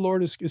day of the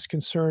Lord is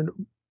concerned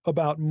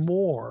about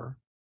more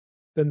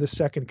than the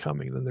second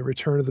coming, than the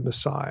return of the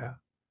Messiah.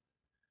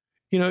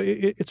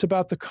 It's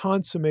about the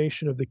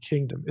consummation of the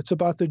kingdom. It's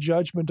about the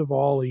judgment of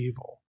all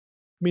evil.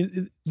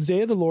 The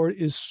day of the Lord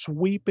is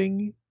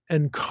sweeping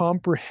and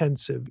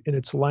comprehensive in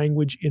its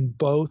language in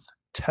both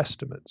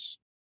testaments.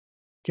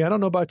 Okay, I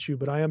don't know about you,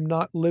 but I am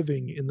not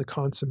living in the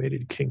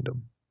consummated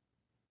kingdom.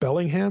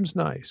 Bellingham's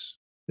nice.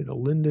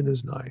 Linden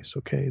is nice.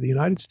 Okay, the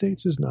United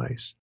States is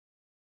nice.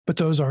 But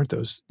those aren't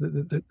those.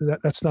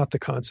 That's not the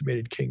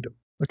consummated kingdom.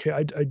 Okay,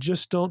 I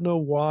just don't know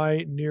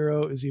why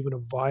Nero is even a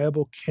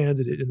viable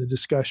candidate in the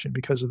discussion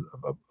because of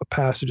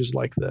passages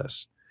like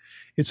this.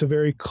 It's a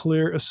very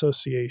clear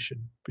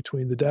association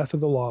between the death of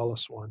the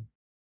lawless one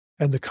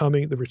and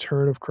the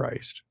return of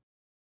Christ.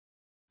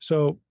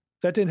 So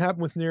that didn't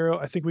happen with Nero.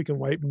 I think we can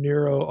wipe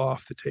Nero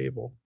off the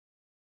table.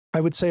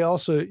 I would say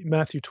also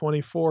Matthew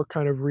 24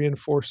 kind of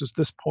reinforces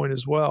this point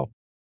as well.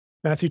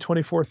 Matthew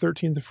 24,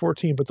 13 to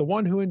 14, but the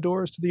one who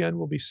endures to the end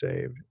will be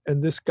saved,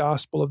 and this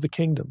gospel of the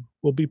kingdom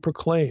will be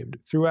proclaimed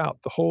throughout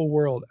the whole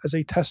world as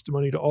a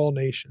testimony to all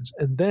nations,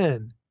 and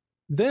then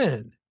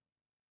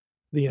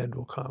the end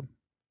will come.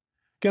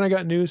 Again, I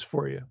got news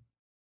for you.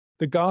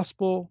 The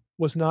gospel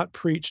was not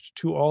preached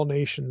to all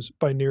nations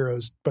by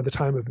the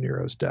time of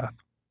Nero's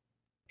death.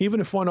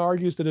 Even if one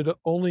argues that it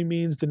only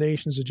means the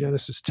nations of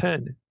Genesis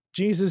 10,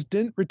 Jesus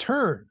didn't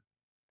return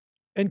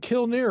and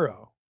kill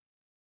Nero.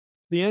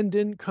 The end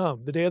didn't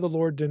come. The day of the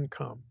Lord didn't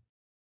come.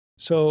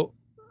 So,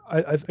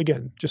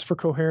 again, just for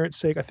coherence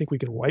sake, I think we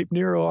can wipe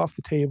Nero off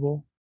the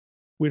table.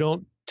 We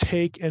don't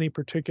take any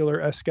particular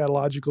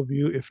eschatological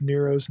view if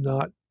Nero's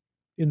not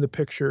in the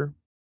picture.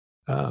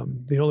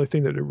 The only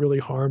thing that it really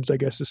harms, I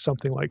guess, is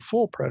something like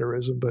full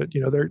preterism. But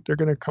they're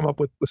going to come up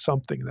with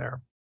something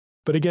there.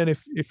 But again,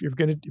 if you're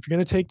going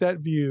to take that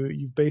view,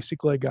 you've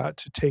basically got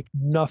to take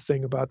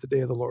nothing about the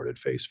day of the Lord at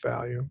face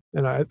value.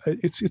 And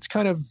it's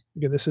kind of,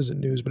 again, this isn't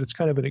news, but it's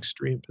kind of an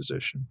extreme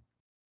position.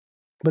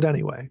 But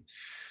anyway,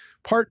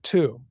 part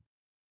two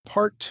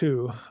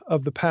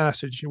of the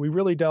passage. We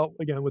really dealt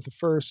again with the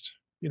first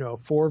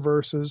 4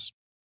 verses.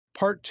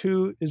 Part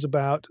 2 is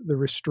about the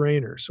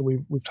restrainer. So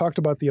we've talked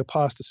about the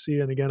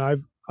apostasia, and again,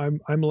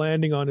 I'm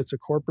landing on it's a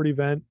corporate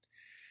event.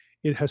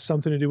 It has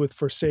something to do with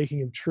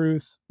forsaking of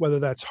truth, whether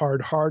that's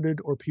hard-hearted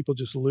or people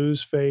just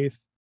lose faith.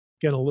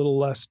 Again, a little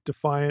less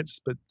defiance,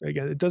 but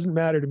again, it doesn't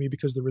matter to me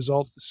because the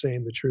result's the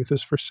same. The truth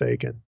is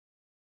forsaken.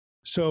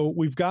 So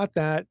we've got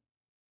that.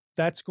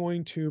 That's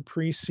going to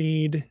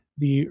precede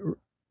the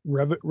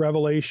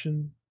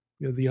revelation,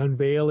 the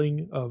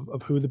unveiling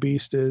of who the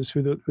beast is,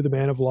 who the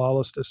man of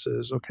lawlessness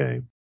is. Okay.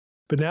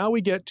 But now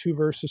we get to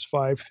verses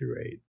 5 through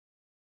 8.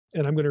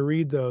 And I'm going to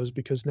read those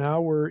because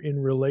now we're in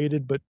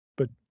related but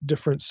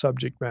different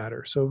subject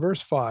matter. So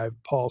verse 5,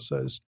 Paul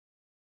says,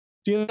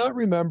 "Do you not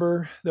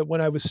remember that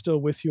when I was still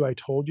with you, I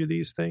told you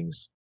these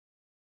things?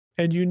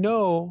 And you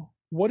know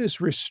what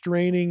is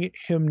restraining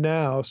him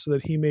now so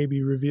that he may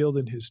be revealed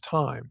in his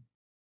time.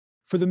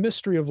 For the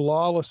mystery of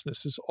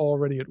lawlessness is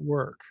already at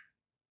work.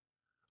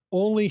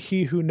 Only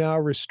he who now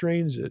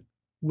restrains it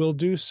will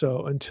do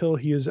so until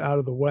he is out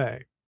of the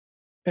way.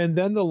 And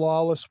then the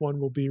lawless one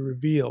will be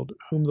revealed,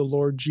 whom the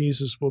Lord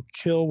Jesus will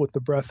kill with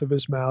the breath of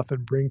his mouth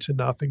and bring to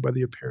nothing by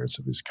the appearance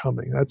of his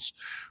coming." That's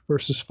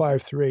verses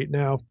 5 through 8.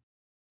 Now,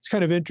 it's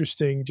kind of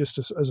interesting, just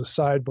as a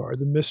sidebar,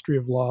 the mystery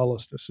of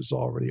lawlessness is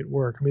already at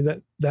work. I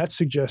mean, that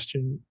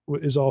suggestion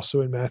is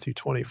also in Matthew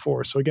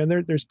 24. So again,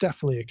 there's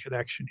definitely a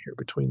connection here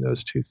between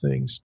those two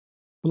things.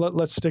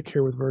 Let's stick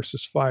here with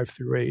verses 5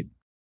 through 8.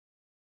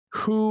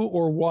 Who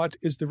or what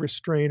is the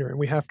restrainer? And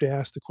we have to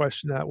ask the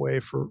question that way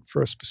for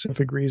a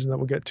specific reason that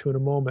we'll get to in a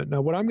moment. Now,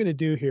 what I'm going to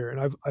do here, and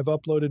I've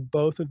uploaded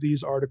both of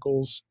these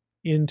articles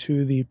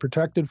into the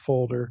protected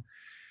folder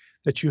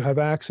that you have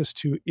access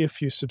to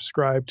if you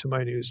subscribe to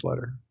my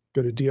newsletter.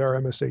 Go to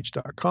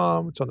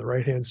drmsh.com. It's on the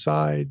right-hand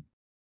side.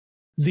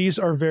 These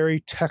are very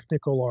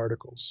technical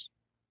articles.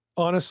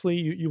 Honestly,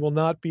 you will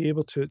not be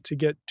able to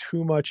get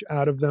too much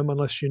out of them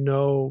unless you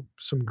know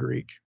some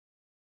Greek.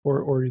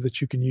 Or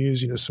that you can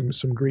use,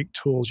 some Greek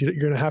tools. You're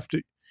going to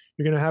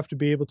have to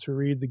be able to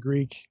read the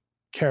Greek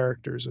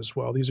characters as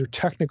well. These are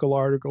technical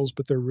articles,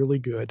 but they're really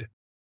good.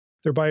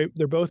 They're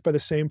both by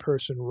the same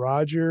person,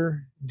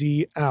 Roger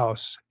D.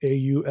 Aus,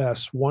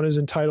 A-U-S. One is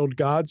entitled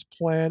 "God's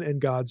Plan and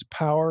God's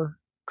Power: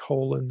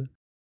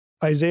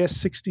 Isaiah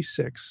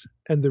 66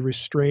 and the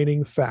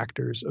Restraining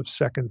Factors of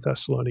 2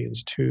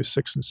 Thessalonians 2,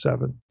 6, and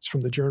 7." It's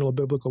from the Journal of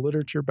Biblical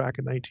Literature back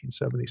in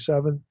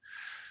 1977.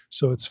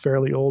 So it's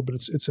fairly old, but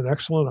it's an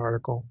excellent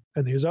article.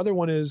 And his other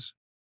one is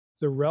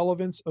 "The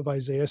Relevance of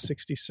Isaiah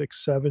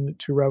 66:7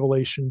 to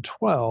Revelation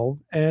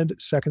 12 and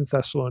 2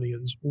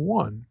 Thessalonians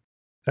 1."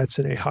 That's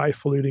in a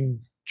highfalutin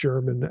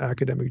German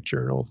academic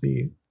journal,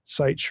 the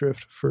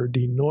Zeitschrift für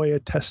die Neue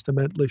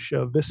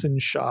Testamentliche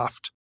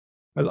Wissenschaft.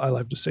 I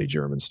love to say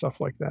German stuff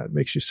like that. It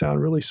makes you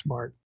sound really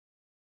smart.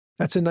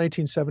 That's in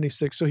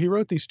 1976. So he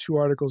wrote these two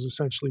articles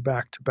essentially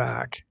back to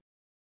back.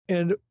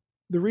 And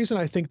the reason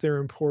I think they're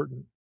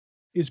important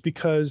is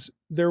because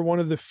they're one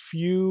of the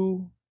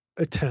few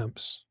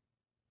attempts.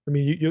 I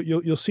mean,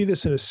 you'll see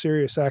this in a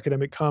serious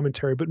academic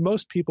commentary, but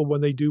most people,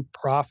 when they do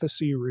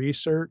prophecy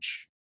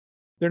research,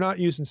 they're not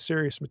using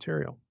serious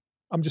material.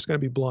 I'm just going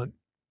to be blunt.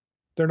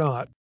 They're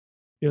not.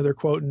 They're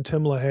quoting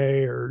Tim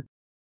LaHaye or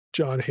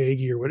John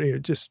Hagee or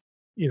whatever.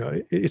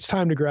 It's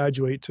time to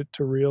graduate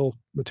to real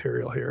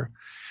material here.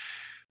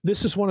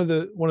 This is one of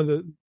the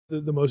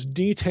most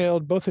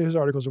detailed. Both of his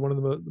articles are one of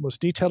the most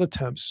detailed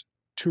attempts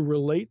to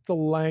relate the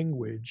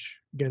language,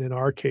 again, in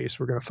our case,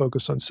 we're going to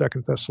focus on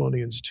 2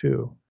 Thessalonians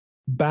 2,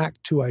 back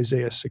to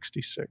Isaiah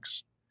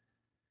 66.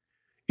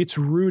 It's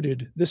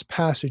rooted, this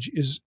passage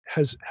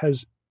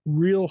has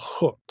real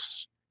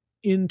hooks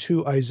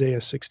into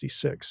Isaiah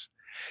 66.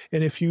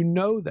 And if you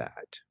know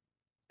that,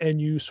 and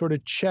you sort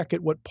of check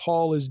at what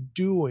Paul is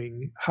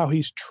doing, how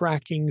he's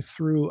tracking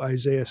through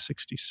Isaiah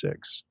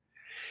 66,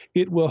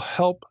 it will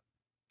help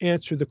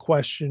answer the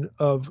question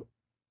of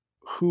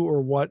who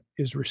or what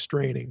is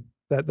restraining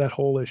that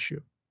whole issue.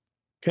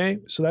 Okay,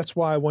 so that's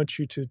why I want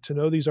you to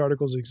know these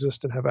articles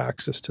exist and have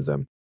access to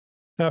them.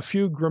 Now, a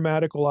few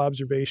grammatical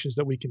observations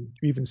that we can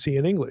even see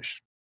in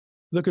English.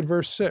 Look at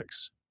verse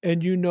 6.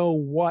 And you know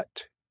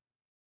what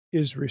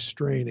is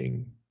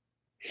restraining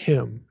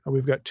him. And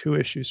we've got two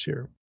issues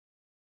here.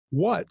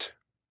 What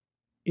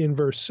in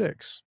verse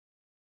 6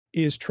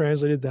 is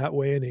translated that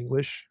way in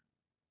English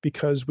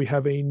because we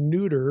have a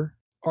neuter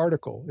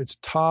article. It's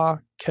ta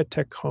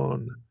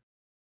ketekon.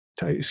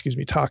 Ta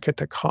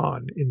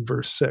ketekon in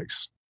verse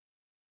 6.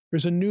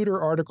 There's a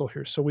neuter article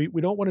here. So we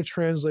don't want to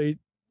translate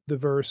the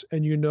verse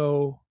and you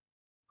know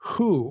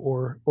who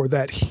or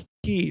that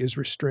he is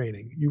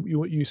restraining.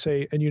 You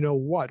say and you know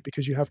what,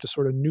 because you have to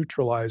sort of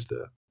neutralize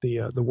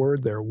the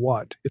word there,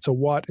 what. It's a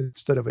what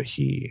instead of a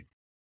he.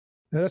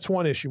 Now that's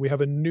one issue. We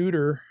have a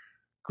neuter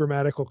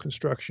grammatical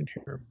construction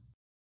here.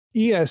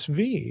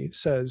 ESV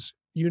says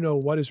you know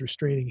what is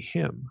restraining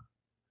him.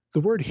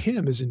 The word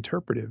him is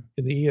interpretive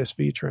in the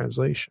ESV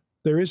translation.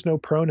 There is no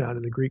pronoun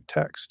in the Greek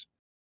text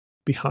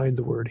behind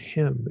the word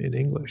him in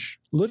English.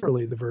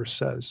 Literally, the verse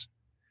says,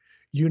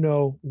 you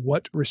know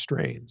what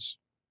restrains.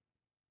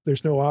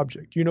 There's no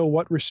object. You know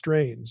what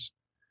restrains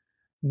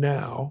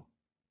now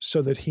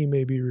so that he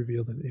may be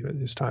revealed in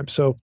his time.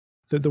 So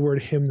the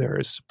word him there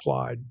is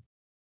supplied.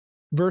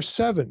 Verse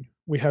 7,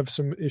 we have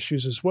some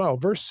issues as well.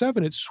 Verse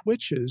 7, it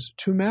switches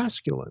to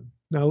masculine.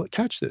 Now,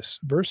 catch this.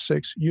 Verse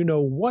 6, you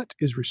know what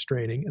is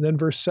restraining. And then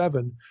verse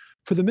 7,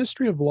 for the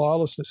mystery of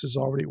lawlessness is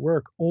already at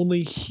work.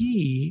 Only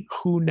he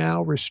who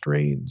now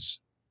restrains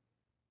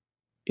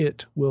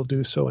it will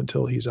do so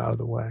until he's out of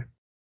the way.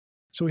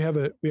 So we have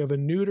a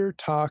neuter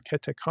ta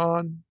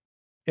ketekon,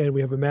 and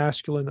we have a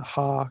masculine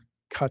ha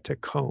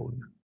katekon.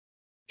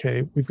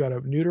 Okay, we've got a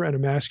neuter and a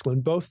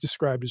masculine, both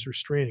described as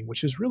restraining,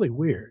 which is really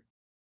weird.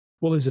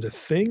 Well, is it a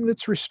thing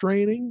that's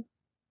restraining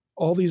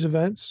all these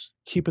events,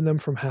 keeping them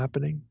from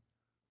happening?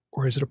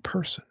 Or is it a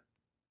person?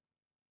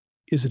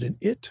 Is it an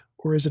it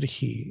or is it a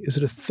he? Is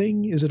it a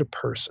thing? Is it a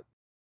person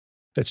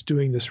that's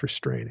doing this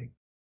restraining?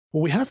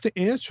 Well, we have to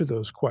answer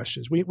those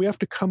questions. We have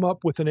to come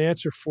up with an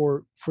answer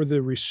for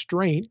the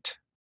restraint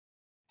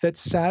that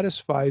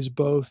satisfies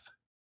both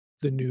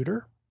the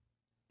neuter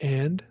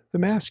and the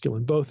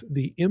masculine, both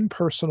the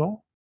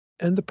impersonal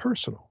and the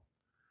personal.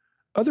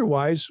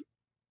 Otherwise,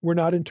 we're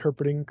not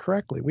interpreting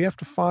correctly. We have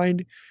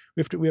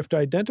to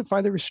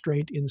identify the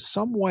restraint in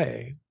some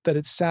way that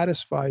it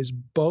satisfies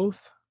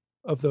both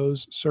of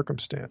those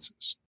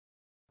circumstances.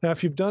 Now,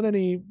 if you've done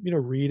any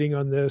reading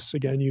on this,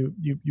 again, you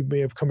may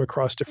have come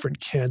across different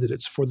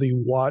candidates for the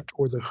what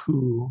or the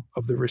who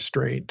of the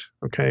restraint.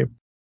 Okay,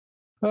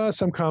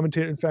 some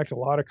commentators, in fact, a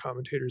lot of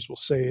commentators will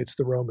say it's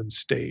the Roman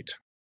state,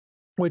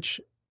 which,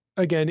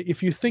 again,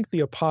 if you think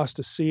the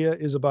apostasia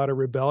is about a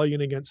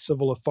rebellion against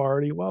civil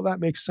authority, well,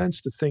 that makes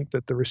sense to think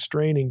that the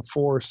restraining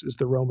force is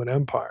the Roman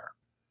Empire,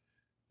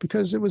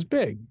 because it was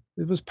big,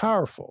 it was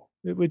powerful,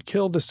 it would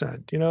kill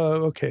dissent.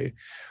 Okay,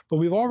 but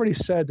we've already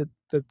said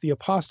that the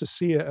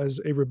apostasia as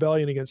a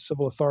rebellion against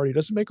civil authority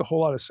doesn't make a whole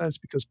lot of sense,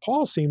 because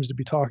Paul seems to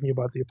be talking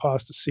about the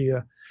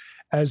apostasia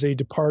as a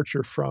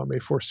departure from,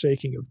 a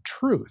forsaking of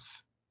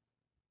truth.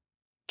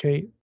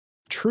 Okay,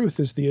 truth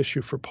is the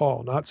issue for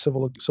Paul, not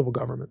civil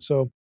government.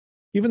 So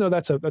even though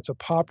that's a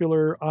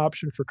popular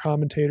option for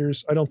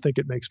commentators, I don't think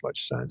it makes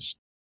much sense.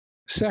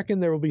 Second,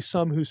 there will be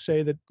some who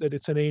say that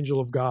it's an angel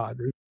of God.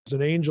 There's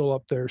an angel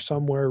up there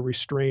somewhere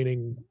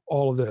restraining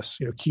all of this,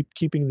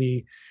 keeping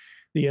the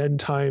end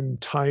time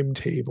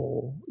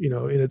timetable,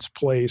 in its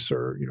place,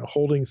 or,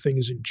 holding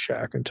things in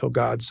check until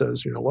God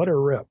says, let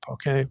her rip.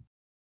 Okay.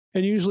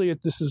 And usually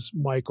this is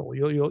Michael.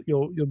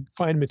 You'll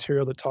find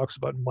material that talks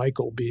about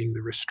Michael being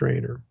the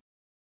restrainer.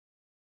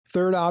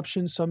 Third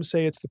option, some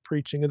say it's the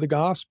preaching of the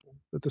gospel,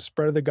 that the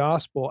spread of the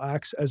gospel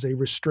acts as a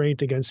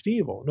restraint against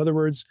evil. In other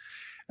words,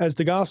 as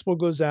the gospel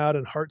goes out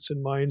and hearts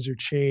and minds are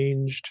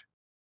changed,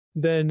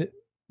 then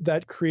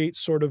that creates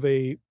sort of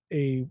a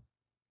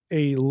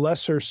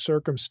lesser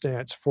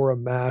circumstance for a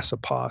mass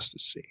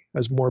apostasy.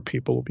 As more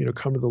people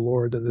come to the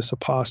Lord, then this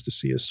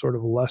apostasy is sort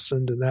of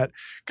lessened, and that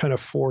kind of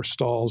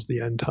forestalls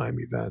the end time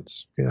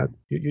events.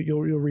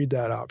 You'll read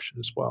that option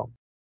as well.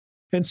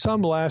 And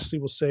some, lastly,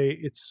 will say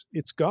it's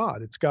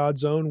God. It's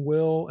God's own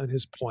will and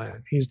his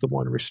plan. He's the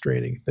one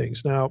restraining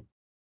things. Now,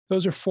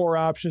 those are four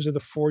options, are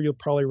the four you'll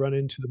probably run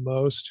into the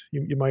most.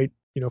 You might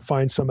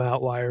find some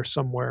outlier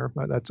somewhere.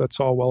 That's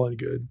all well and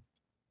good.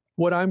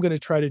 What I'm going to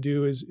try to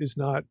do is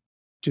not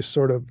just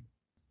sort of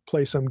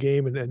play some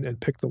game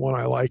and pick the one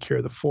I like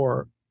here, the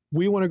four.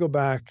 We want to go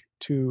back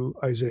to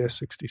Isaiah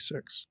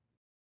 66.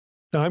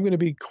 Now, I'm going to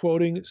be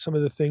quoting some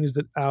of the things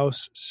that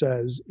Aus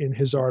says in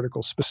his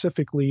article,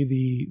 specifically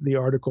the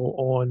article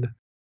on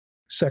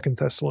 2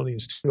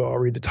 Thessalonians 2. I'll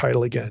read the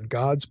title again,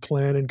 God's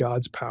Plan and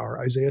God's Power,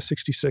 Isaiah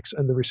 66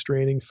 and the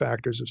Restraining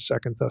Factors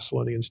of 2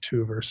 Thessalonians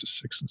 2, verses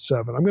 6 and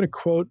 7. I'm going to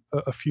quote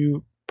a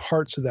few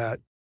parts of that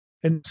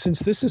And since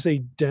this is a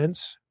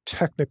dense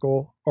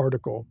technical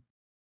article,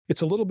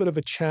 it's a little bit of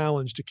a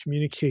challenge to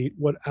communicate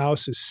what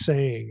Aus is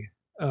saying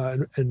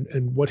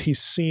and what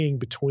he's seeing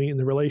between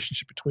the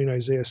relationship between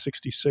Isaiah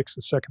 66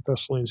 and 2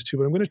 Thessalonians 2.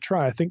 But I'm going to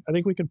try. I think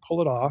we can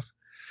pull it off.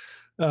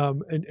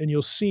 And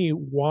you'll see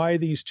why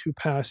these two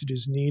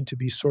passages need to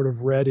be sort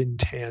of read in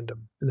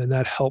tandem. And then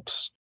that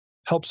helps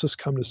us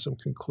come to some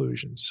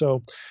conclusions.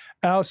 So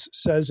Aus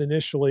says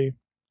initially,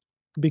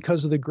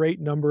 because of the great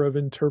number of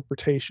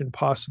interpretation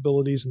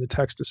possibilities in the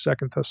text of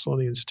 2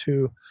 Thessalonians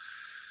 2,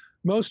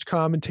 most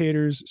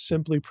commentators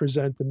simply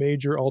present the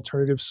major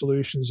alternative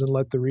solutions and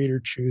let the reader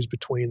choose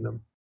between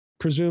them,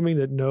 presuming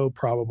that no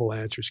probable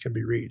answers can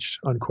be reached,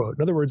 unquote.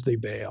 In other words, they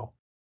bail.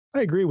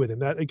 I agree with him.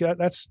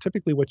 That's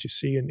typically what you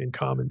see in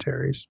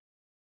commentaries.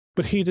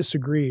 But he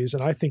disagrees,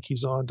 and I think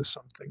he's on to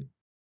something.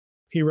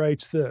 He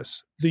writes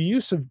this: the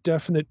use of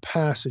definite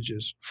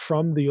passages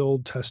from the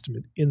Old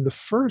Testament in the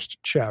first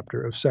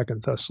chapter of 2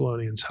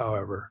 Thessalonians,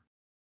 however,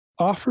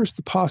 offers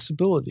the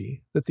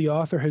possibility that the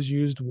author has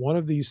used one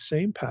of these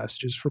same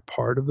passages for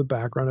part of the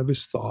background of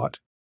his thought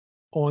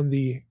on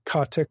the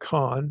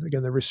katekon,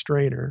 again, the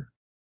restrainer,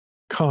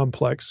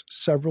 complex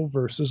several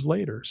verses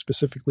later,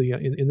 specifically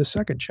in the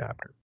second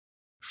chapter.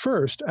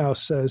 First,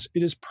 Aus says,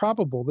 it is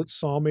probable that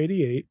Psalm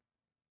 88,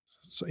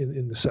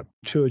 in the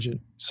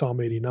Septuagint, Psalm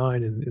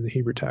 89 in the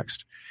Hebrew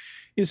text,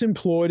 is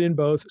employed in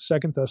both 2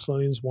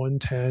 Thessalonians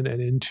 1:10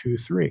 and in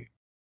 2:3.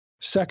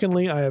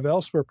 Secondly, I have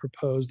elsewhere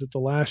proposed that the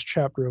last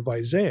chapter of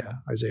Isaiah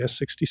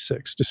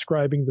 66,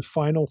 describing the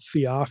final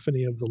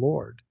theophany of the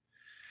Lord,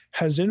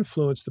 has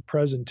influenced the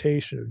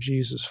presentation of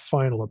Jesus'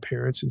 final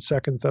appearance in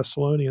 2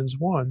 Thessalonians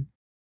 1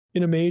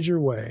 in a major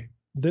way.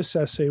 This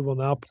essay will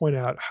now point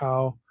out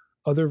how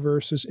other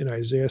verses in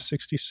Isaiah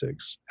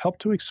 66 help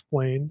to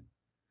explain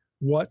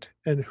what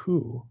and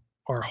who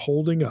are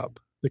holding up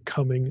the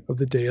coming of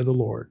the day of the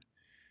Lord,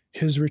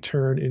 his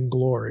return in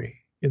glory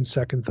in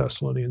 2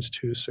 Thessalonians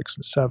 2, 6,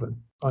 and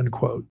 7,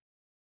 unquote.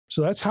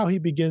 So that's how he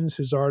begins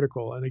his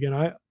article. And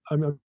again,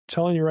 I'm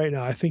telling you right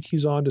now, I think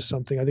he's on to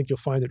something. I think you'll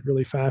find it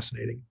really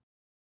fascinating.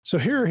 So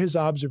here are his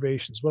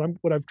observations.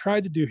 What I've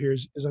tried to do here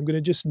is I'm going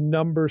to just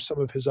number some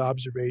of his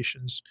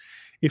observations.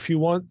 If you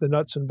want the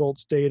nuts and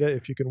bolts data,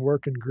 if you can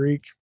work in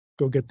Greek,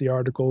 go get the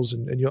articles,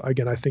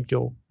 and I think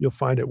you'll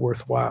find it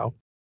worthwhile.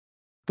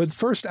 But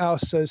first,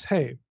 Aus says,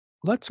 hey,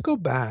 let's go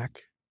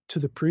back to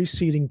the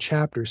preceding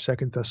chapter, 2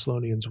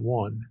 Thessalonians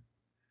 1,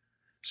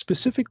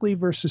 specifically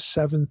verses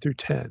 7 through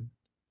 10.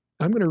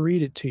 I'm going to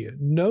read it to you.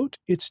 Note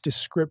its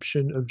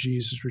description of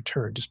Jesus'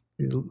 return. Just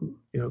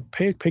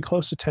pay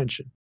close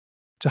attention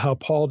to how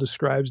Paul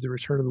describes the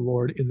return of the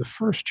Lord in the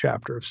first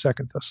chapter of 2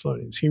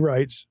 Thessalonians. He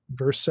writes,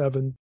 verse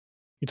 7,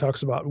 he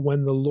talks about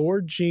when the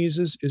Lord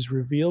Jesus is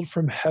revealed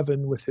from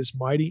heaven with his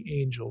mighty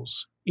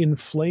angels in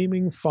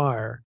flaming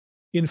fire,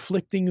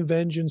 inflicting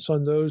vengeance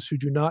on those who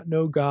do not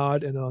know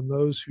God and on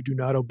those who do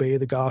not obey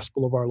the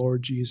gospel of our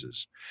Lord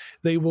Jesus.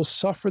 They will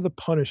suffer the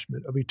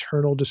punishment of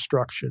eternal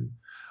destruction,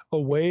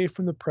 away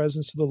from the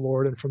presence of the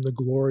Lord and from the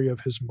glory of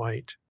his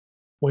might,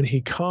 when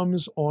he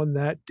comes on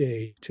that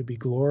day to be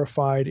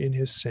glorified in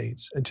his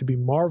saints and to be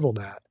marveled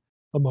at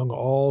among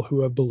all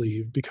who have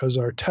believed, because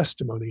our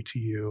testimony to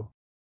you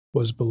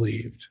was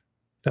believed.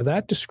 Now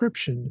that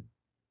description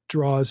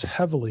draws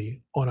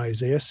heavily on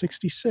Isaiah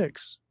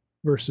 66,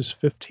 verses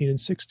 15 and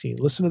 16.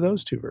 Listen to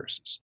those two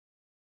verses.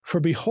 For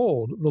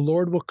behold, the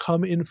Lord will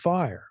come in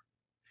fire,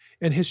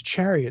 and his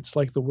chariots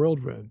like the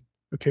whirlwind.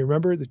 Okay,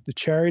 remember the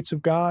chariots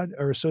of God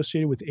are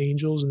associated with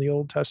angels in the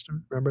Old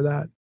Testament. Remember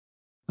that?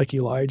 Like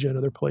Elijah and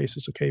other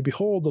places. Okay,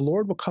 behold, the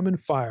Lord will come in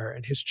fire,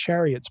 and his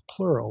chariots,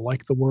 plural,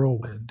 like the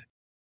whirlwind,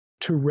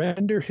 to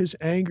render his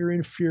anger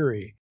in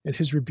fury, and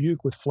his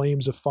rebuke with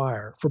flames of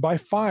fire. For by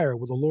fire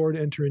will the Lord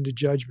enter into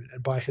judgment,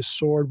 and by his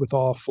sword with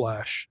all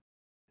flesh.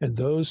 And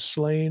those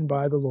slain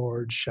by the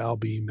Lord shall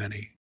be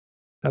many.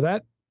 Now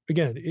that,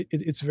 again,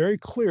 it's very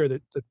clear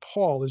that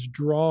Paul is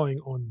drawing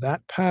on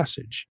that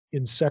passage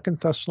in 2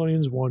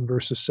 Thessalonians 1,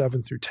 verses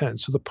 7 through 10.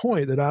 So the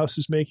point that Aus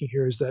is making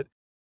here is that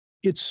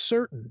it's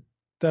certain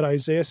that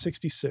Isaiah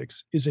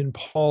 66 is in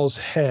Paul's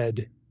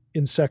head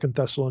in 2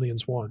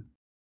 Thessalonians 1.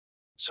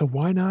 So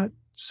why not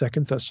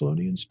 2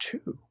 Thessalonians 2?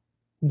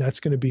 And that's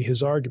going to be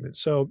his argument.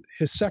 So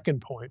his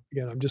second point,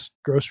 again, I'm just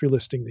grocery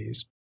listing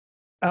these.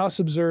 Aus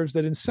observes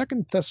that in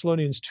 2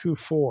 Thessalonians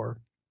 2:4,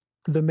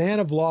 the man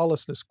of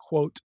lawlessness,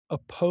 quote,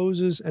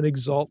 opposes and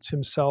exalts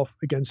himself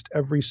against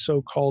every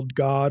so-called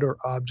God or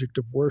object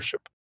of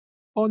worship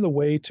on the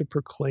way to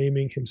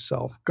proclaiming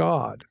himself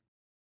God.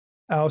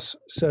 Aus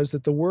says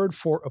that the word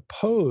for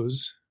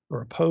oppose,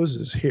 or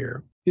opposes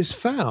here, is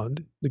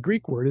found, the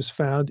Greek word is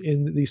found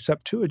in the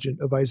Septuagint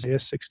of Isaiah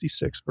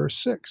 66, verse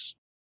 6,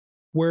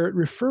 where it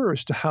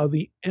refers to how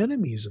the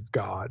enemies of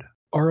God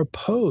are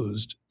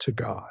opposed to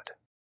God.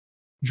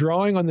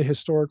 Drawing on the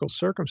historical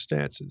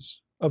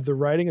circumstances of the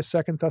writing of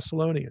 2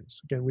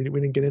 Thessalonians. Again, we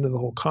didn't get into the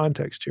whole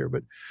context here,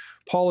 but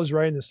Paul is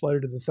writing this letter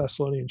to the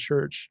Thessalonian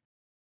church,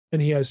 and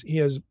he has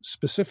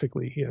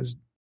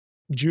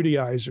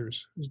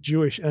Judaizers,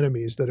 Jewish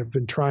enemies that have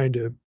been trying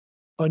to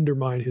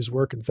undermine his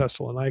work in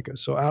Thessalonica.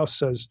 So Aus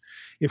says,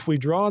 if we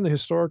draw on the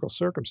historical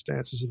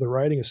circumstances of the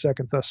writing of 2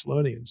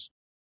 Thessalonians,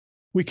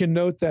 we can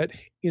note that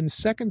in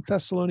 2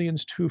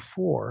 Thessalonians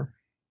 2:4,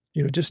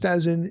 just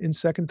as in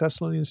 2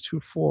 Thessalonians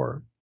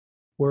 2:4,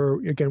 where,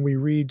 again, we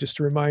read, just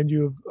to remind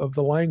you of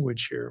the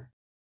language here,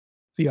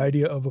 the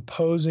idea of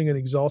opposing and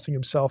exalting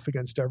himself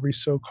against every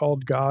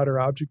so-called God or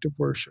object of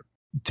worship.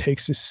 He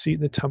takes his seat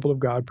in the temple of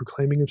God,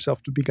 proclaiming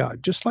himself to be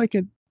God. Just like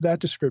in that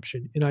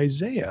description, in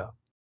Isaiah,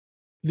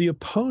 the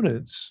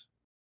opponents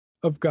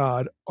of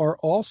God are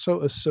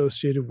also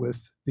associated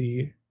with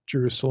the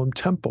Jerusalem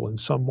temple in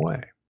some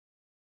way.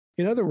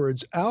 In other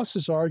words, Aus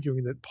is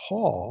arguing that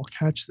Paul,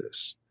 catch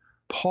this,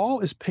 Paul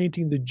is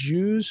painting the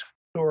Jews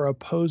who are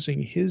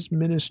opposing his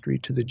ministry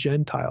to the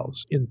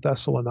Gentiles in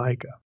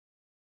Thessalonica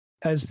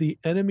as the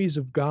enemies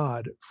of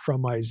God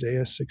from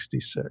Isaiah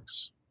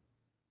 66.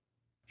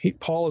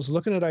 Paul is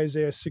looking at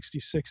Isaiah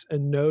 66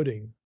 and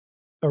noting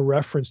a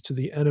reference to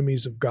the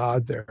enemies of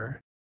God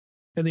there.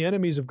 And the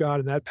enemies of God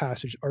in that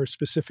passage are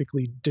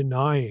specifically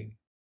denying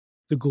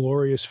the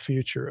glorious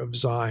future of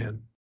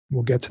Zion.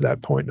 We'll get to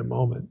that point in a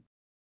moment.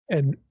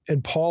 And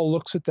Paul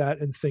looks at that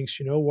and thinks,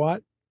 you know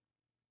what?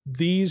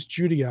 These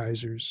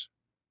Judaizers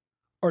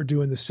are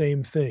doing the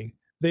same thing.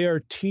 They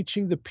are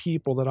teaching the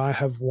people that I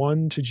have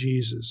won to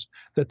Jesus,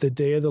 that the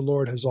day of the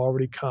Lord has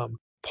already come.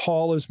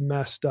 Paul is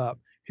messed up.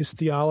 His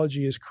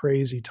theology is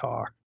crazy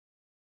talk.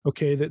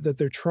 Okay, that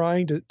they're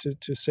trying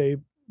to say,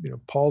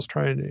 Paul's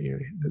trying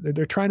to,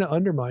 they're trying to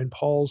undermine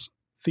Paul's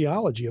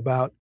theology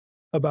about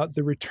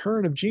the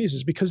return of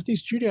Jesus, because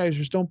these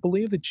Judaizers don't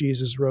believe that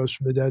Jesus rose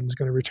from the dead and is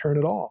going to return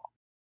at all.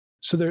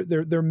 So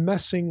they're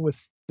messing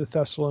with the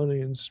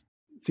Thessalonians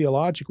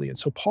theologically. And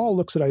so Paul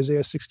looks at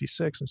Isaiah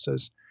 66 and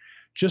says,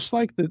 just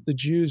like the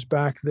Jews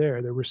back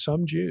there were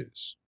some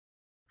Jews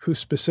who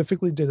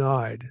specifically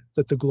denied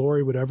that the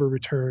glory would ever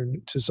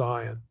return to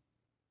Zion.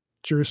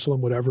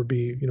 Jerusalem would ever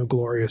be,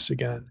 glorious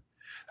again.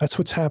 That's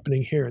what's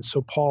happening here. And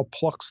so Paul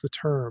plucks the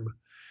term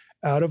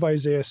out of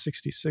Isaiah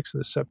 66 in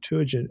the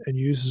Septuagint and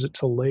uses it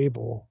to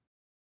label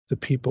the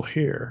people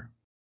here.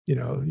 He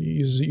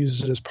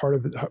uses it as part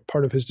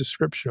of his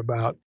description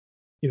about,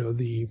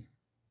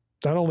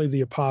 not only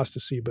the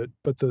apostasy, but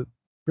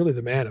really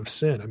the man of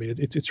sin. I mean,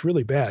 it's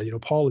really bad.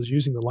 Paul is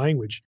using the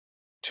language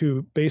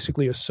to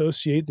basically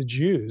associate the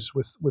Jews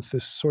with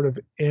this sort of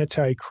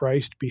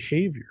antichrist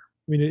behavior.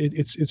 I mean,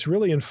 it's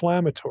really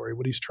inflammatory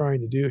what he's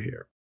trying to do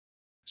here.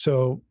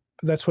 So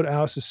that's what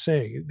Aus is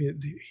saying.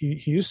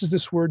 He uses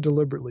this word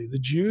deliberately. The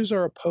Jews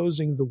are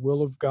opposing the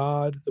will of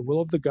God, the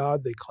will of the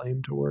God they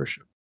claim to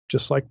worship,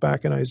 just like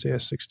back in Isaiah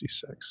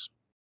 66.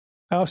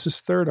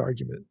 Aus's third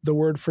argument, the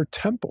word for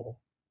temple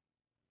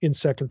in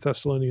 2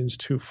 Thessalonians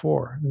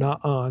 2:4,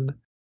 na'an,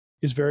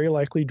 is very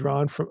likely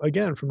drawn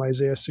from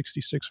Isaiah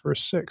 66,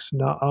 verse 6,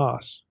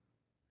 na'as.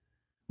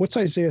 What's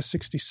Isaiah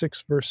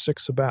 66, verse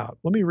 6 about?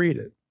 Let me read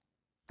it.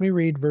 Let me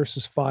read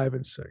verses 5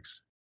 and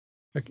 6.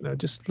 Now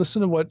just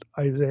listen to what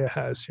Isaiah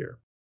has here.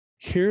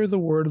 Hear the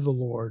word of the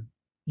Lord,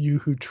 you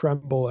who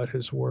tremble at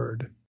his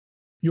word.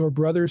 Your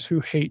brothers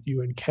who hate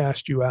you and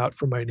cast you out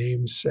for my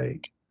name's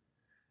sake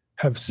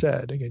have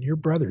said, again, your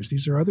brothers,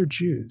 these are other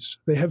Jews,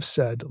 they have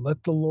said,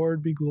 let the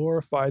Lord be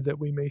glorified that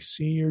we may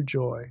see your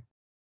joy.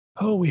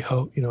 Oh, we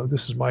hope,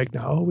 this is Mike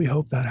now. Oh, we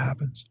hope that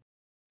happens.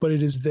 But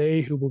it is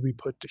they who will be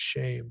put to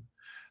shame.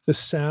 The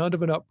sound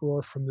of an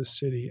uproar from the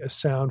city, a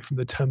sound from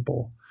the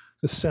temple,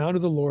 the sound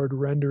of the Lord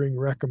rendering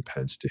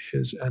recompense to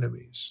his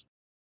enemies.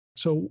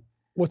 So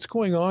what's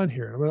going on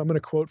here? I'm going to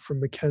quote from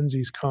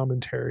Mackenzie's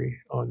commentary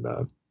on,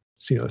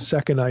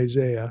 Second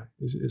Isaiah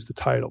is the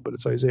title, but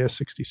it's Isaiah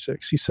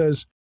 66. He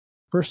says,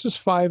 verses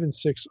 5 and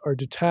 6 are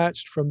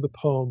detached from the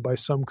poem by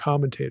some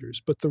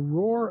commentators, but the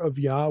roar of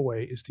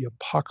Yahweh is the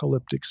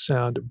apocalyptic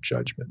sound of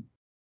judgment.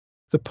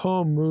 The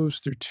poem moves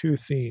through two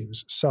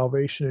themes,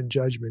 salvation and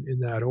judgment,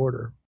 in that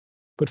order.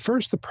 But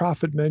first, the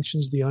prophet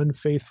mentions the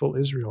unfaithful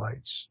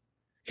Israelites.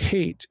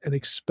 Hate and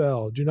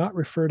expel do not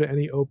refer to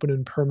any open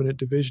and permanent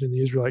division in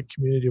the Israelite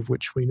community of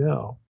which we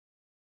know.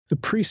 The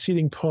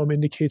preceding poem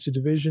indicates a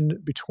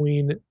division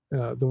between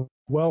the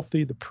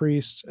wealthy, the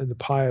priests, and the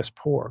pious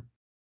poor.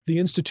 The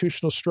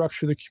institutional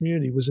structure of the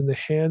community was in the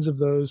hands of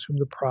those whom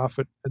the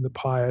prophet and the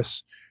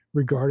pious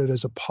regarded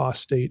as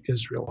apostate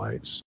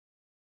Israelites.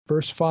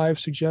 Verse 5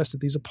 suggests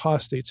that these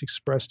apostates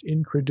expressed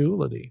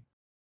incredulity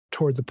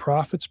toward the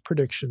prophet's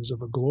predictions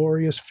of a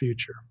glorious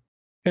future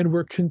and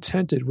were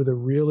contented with a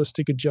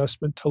realistic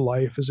adjustment to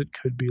life as it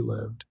could be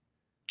lived.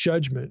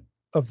 Judgment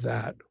of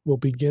that will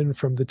begin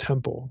from the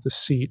temple, the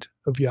seat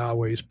of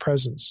Yahweh's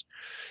presence.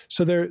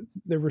 So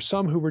there were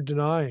some who were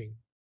denying,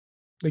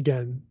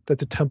 again, that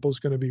the temple is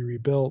going to be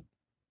rebuilt.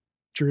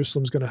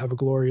 Jerusalem's going to have a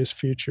glorious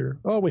future.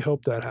 Oh, we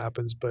hope that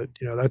happens, but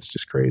that's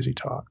just crazy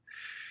talk.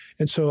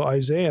 And so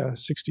Isaiah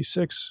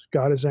 66,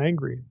 God is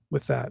angry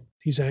with that.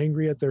 He's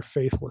angry at their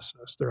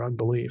faithlessness, their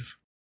unbelief.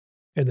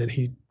 And then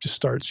he just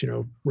starts,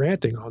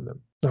 ranting on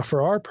them. Now,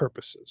 for our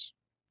purposes,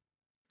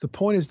 the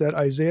point is that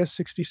Isaiah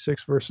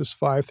 66 verses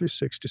 5 through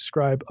 6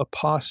 describe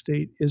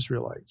apostate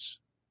Israelites.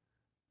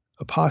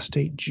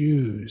 apostate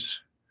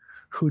Jews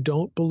who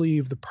don't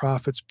believe the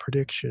prophet's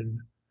prediction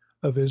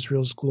of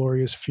Israel's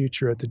glorious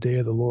future at the day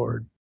of the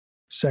Lord.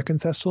 2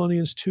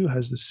 Thessalonians 2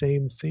 has the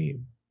same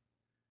theme.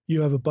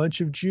 You have a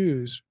bunch of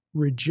Jews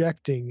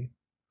rejecting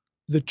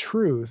the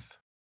truth.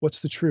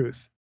 What's the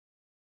truth?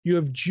 You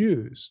have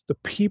Jews, the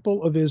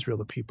people of Israel,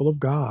 the people of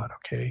God,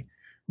 okay,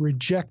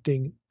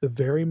 rejecting the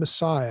very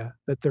Messiah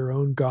that their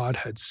own God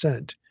had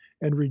sent,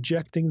 and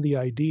rejecting the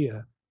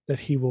idea that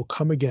he will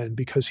come again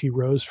because he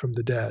rose from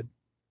the dead.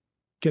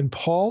 Again,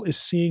 Paul is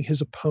seeing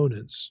his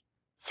opponents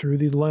through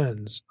the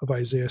lens of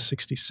Isaiah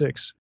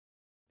 66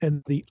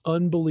 and the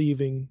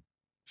unbelieving,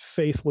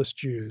 faithless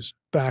Jews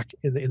back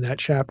in that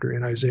chapter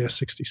in Isaiah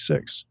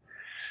 66.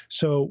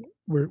 So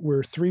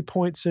we're 3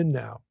 points in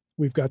now.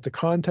 We've got the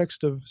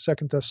context of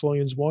 2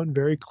 Thessalonians 1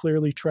 very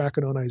clearly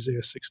tracking on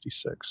Isaiah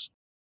 66.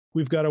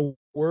 We've got a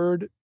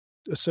word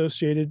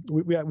associated,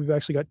 we've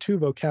actually got 2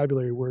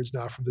 vocabulary words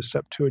now from the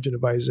Septuagint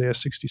of Isaiah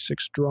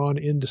 66 drawn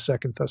into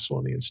 2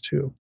 Thessalonians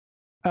 2.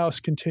 Aus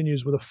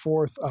continues with a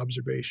 4th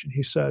observation.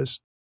 He says,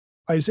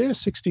 Isaiah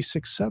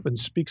 66:7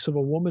 speaks of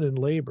a woman in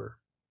labor,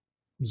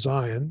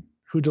 Zion,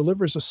 who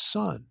delivers a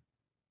son.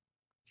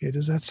 Okay,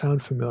 does that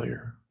sound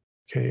familiar?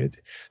 Okay,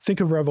 think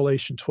of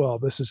Revelation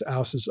 12. This is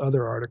Aus's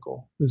other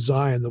article. The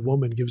Zion, the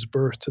woman, gives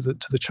birth to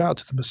the child,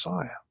 to the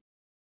Messiah.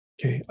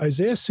 Okay,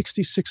 Isaiah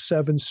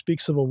 66:7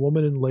 speaks of a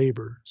woman in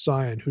labor,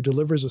 Zion, who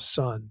delivers a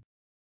son,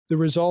 the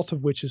result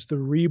of which is the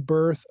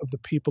rebirth of the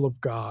people of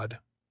God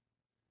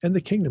and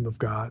the kingdom of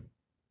God.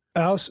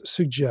 Aus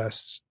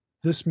suggests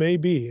this may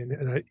be,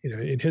 and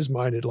in his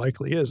mind it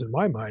likely is, in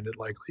my mind it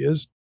likely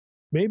is,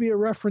 maybe a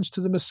reference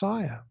to the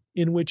Messiah,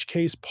 in which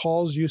case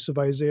Paul's use of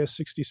Isaiah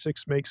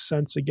 66 makes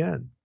sense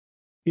again.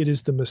 It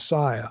is the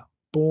Messiah,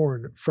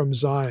 born from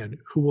Zion,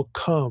 who will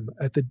come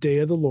at the day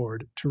of the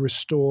Lord to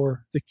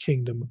restore the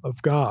kingdom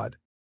of God.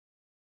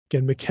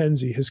 Again,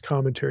 his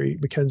commentary,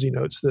 Mackenzie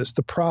notes this,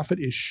 the prophet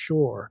is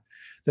sure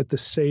that the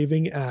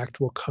saving act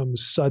will come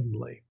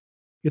suddenly.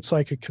 It's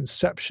like a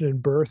conception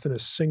and birth in a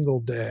single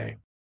day.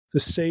 The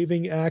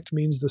saving act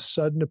means the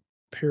sudden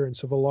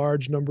appearance of a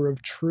large number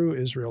of true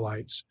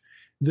Israelites.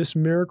 This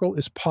miracle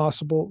is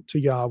possible to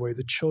Yahweh.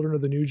 The children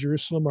of the New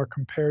Jerusalem are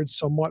compared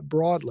somewhat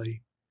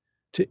broadly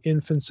to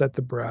infants at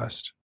the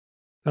breast.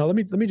 Now let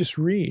me just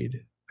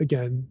read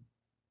again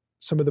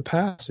some of the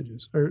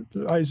passages, or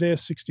Isaiah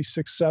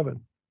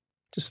 66:7.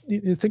 Just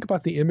think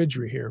about the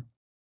imagery here.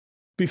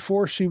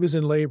 Before she was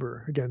in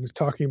labor, again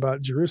talking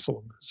about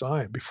Jerusalem,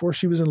 Zion, before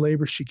she was in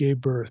labor, she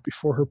gave birth.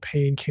 Before her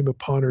pain came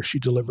upon her, she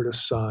delivered a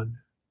son.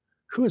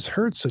 Who has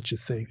heard such a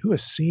thing? Who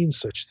has seen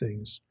such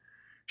things?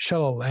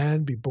 Shall a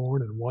land be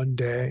born in one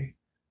day?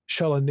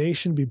 Shall a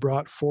nation be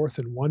brought forth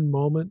in one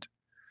moment?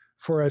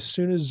 For as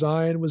soon as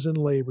Zion was in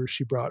labor,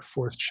 she brought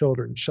forth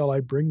children. Shall I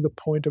bring to the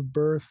point of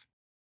birth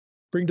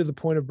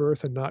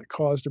and not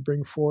cause to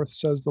bring forth,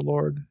 says the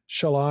Lord?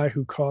 Shall I,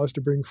 who cause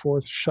to bring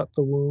forth, shut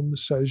the womb,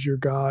 says your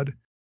God?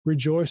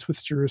 Rejoice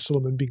with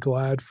Jerusalem and be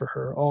glad for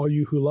her, all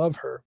you who love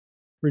her.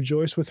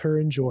 Rejoice with her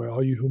and joy,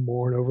 all you who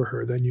mourn over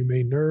her. Then you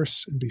may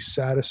nurse and be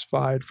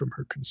satisfied from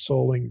her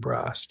consoling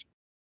breast.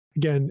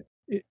 Again,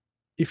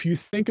 if you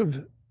think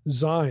of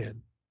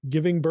Zion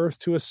giving birth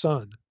to a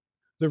son,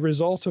 the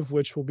result of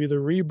which will be the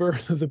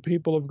rebirth of the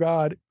people of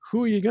God,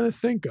 who are you going to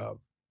think of?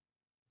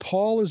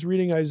 Paul is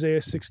reading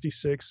Isaiah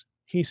 66.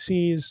 He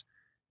sees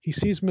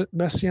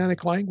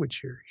messianic language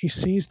here. He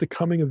sees the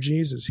coming of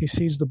Jesus. He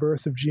sees the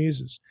birth of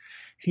Jesus.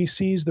 He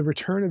sees the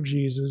return of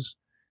Jesus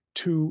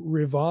to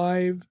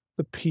revive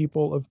the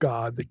people of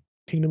God, the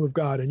kingdom of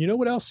God. And you know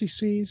what else he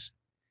sees?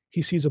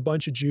 He sees a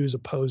bunch of Jews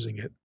opposing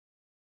it,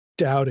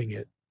 doubting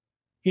it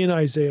in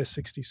Isaiah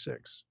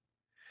 66.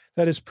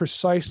 That is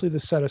precisely the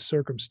set of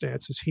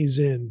circumstances he's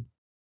in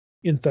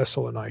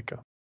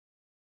Thessalonica.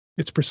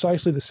 It's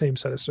precisely the same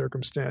set of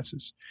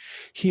circumstances.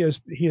 He has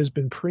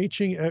been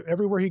preaching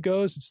everywhere he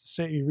goes. It's the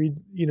same.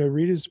 You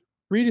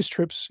read his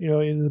trips,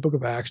 in the book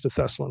of Acts to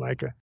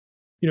Thessalonica.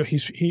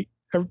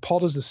 Paul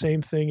does the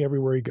same thing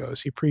everywhere he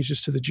goes. He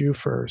preaches to the Jew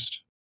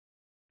first,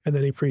 and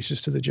then he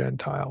preaches to the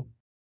Gentile.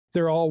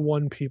 They're all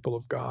one people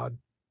of God.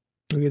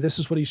 Okay, this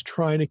is what he's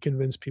trying to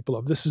convince people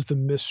of. This is the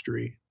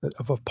mystery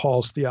of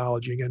Paul's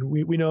theology. Again,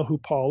 we know who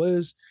Paul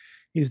is.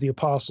 He's the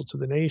apostle to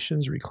the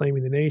nations,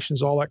 reclaiming the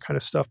nations, all that kind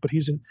of stuff. But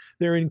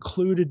they're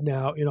included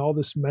now in all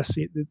this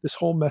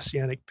whole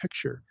messianic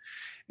picture.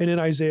 And in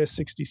Isaiah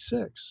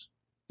 66,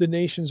 the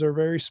nations are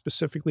very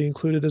specifically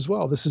included as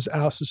well. This is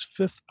Aus's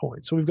 5th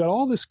point. So we've got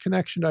all this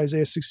connection to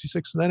Isaiah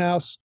 66, and then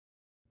Aus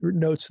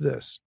notes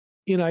this.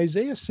 In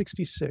Isaiah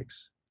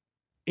 66,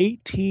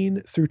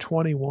 18 through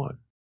 21,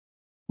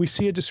 we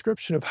see a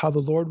description of how the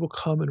Lord will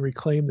come and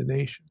reclaim the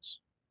nations.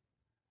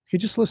 Okay,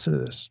 just listen to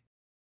this.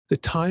 The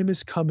time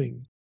is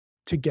coming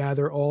to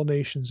gather all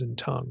nations and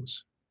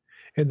tongues,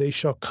 and they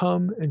shall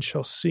come and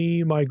shall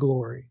see my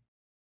glory.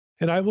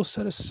 And I will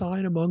set a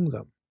sign among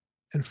them,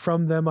 and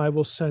from them I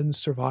will send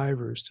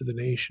survivors to the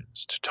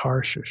nations, to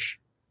Tarshish,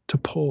 to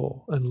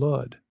Pul and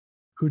Lud,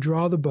 who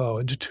draw the bow,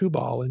 and to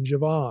Tubal and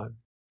Javan,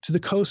 to the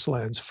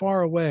coastlands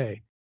far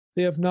away,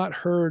 They have not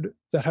heard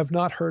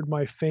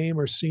my fame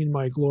or seen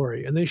my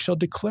glory, and they shall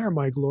declare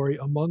my glory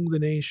among the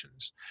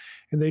nations.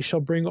 And they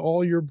shall bring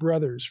all your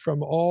brothers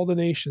from all the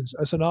nations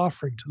as an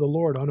offering to the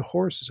Lord on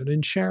horses and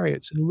in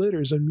chariots and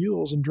litters and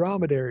mules and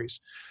dromedaries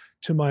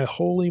to my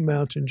holy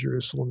mountain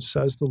Jerusalem,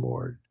 says the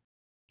Lord.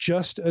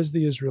 Just as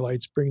the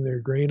Israelites bring their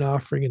grain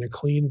offering in a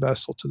clean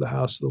vessel to the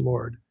house of the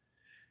Lord.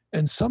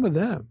 And some of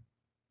them,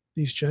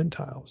 these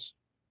Gentiles,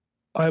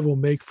 I will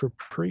make for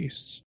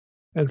priests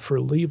and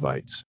for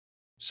Levites,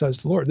 says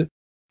the Lord.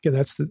 Again,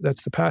 that's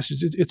the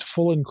passage. It's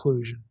full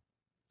inclusion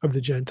of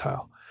the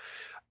Gentile.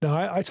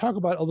 Now, I talk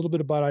about a little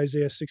bit about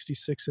Isaiah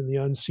 66 in the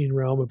unseen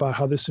realm, about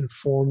how this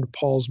informed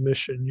Paul's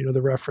mission,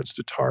 the reference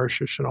to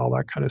Tarshish and all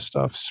that kind of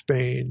stuff,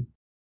 Spain.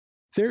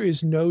 There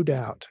is no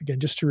doubt,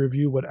 again, just to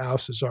review what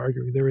Aus is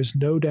arguing, there is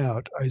no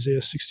doubt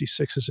Isaiah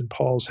 66 is in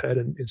Paul's head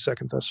in 2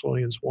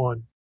 Thessalonians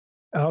 1.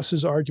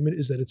 Aus's argument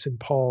is that it's in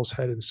Paul's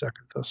head in 2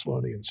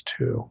 Thessalonians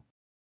 2.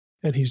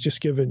 And he's just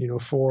given,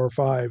 4 or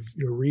 5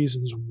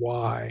 reasons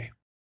why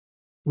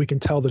we can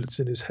tell that it's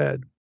in his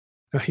head.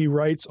 Now, he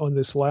writes on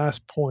this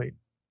last point,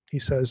 he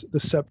says, the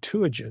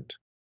Septuagint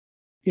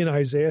in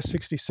Isaiah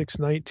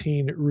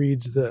 66:19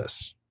 reads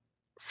this,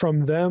 from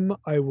them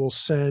I will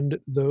send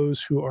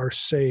those who are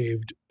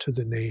saved to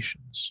the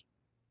nations.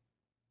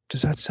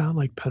 Does that sound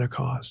like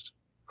Pentecost?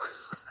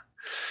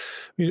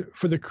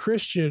 For the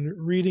Christian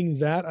reading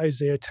that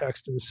Isaiah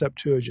text in the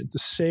Septuagint, the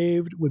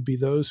saved would be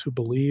those who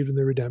believed in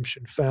the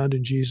redemption found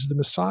in Jesus the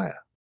Messiah.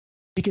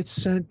 He gets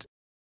sent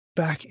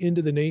back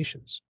into the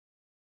nations.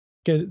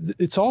 Again,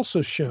 it's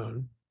also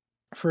shown,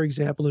 for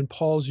example, in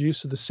Paul's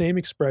use of the same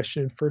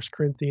expression in 1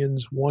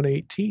 Corinthians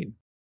 1:18.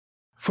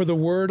 For the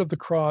word of the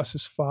cross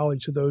is folly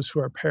to those who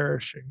are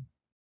perishing,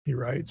 he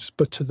writes,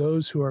 but to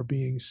those who are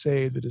being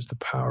saved, it is the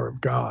power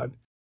of God.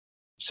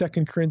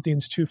 2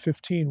 Corinthians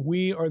 2:15,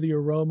 we are the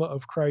aroma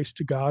of Christ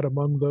to God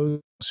among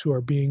those who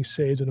are being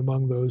saved and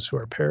among those who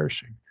are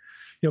perishing.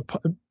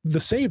 The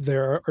saved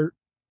there are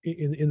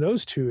in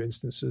those two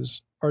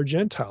instances are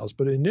Gentiles,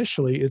 but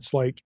initially it's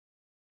like,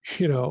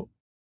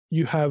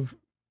 you have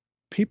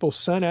people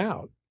sent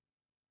out,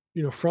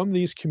 from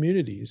these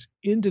communities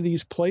into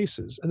these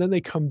places, and then they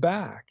come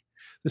back.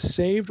 The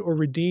saved or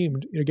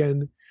redeemed,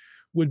 again,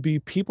 would be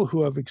people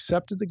who have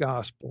accepted the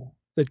gospel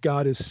that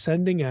God is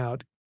sending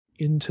out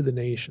into the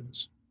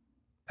nations.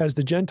 As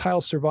the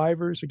Gentile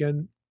survivors,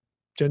 again,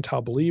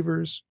 Gentile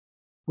believers,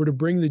 were to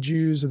bring the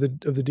Jews of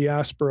the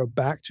diaspora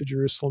back to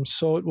Jerusalem,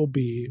 so it will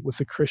be with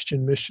the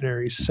Christian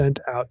missionaries sent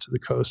out to the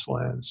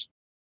coastlands,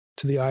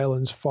 to the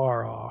islands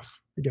far off.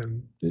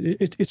 Again,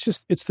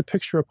 it's the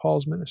picture of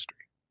Paul's ministry.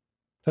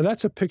 Now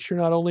that's a picture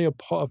not only of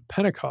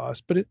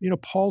Pentecost, but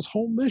Paul's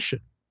whole mission.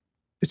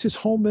 It's his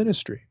whole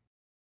ministry.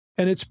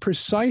 And it's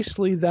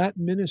precisely that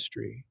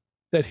ministry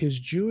that his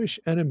Jewish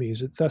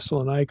enemies at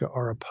Thessalonica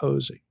are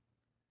opposing,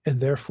 and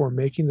therefore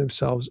making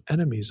themselves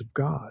enemies of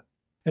God.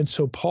 And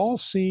so Paul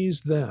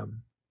sees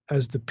them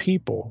as the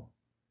people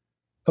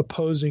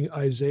opposing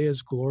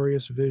Isaiah's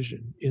glorious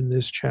vision in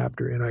this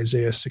chapter in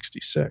Isaiah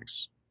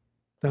 66.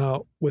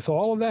 Now, with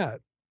all of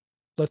that,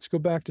 let's go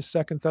back to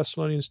 2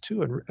 Thessalonians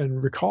 2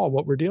 and recall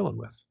what we're dealing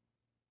with.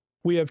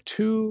 We had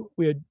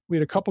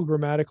a couple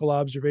grammatical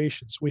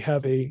observations. We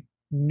have a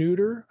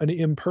neuter, an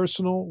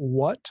impersonal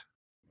what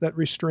that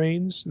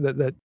restrains,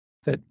 that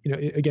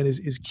again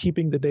is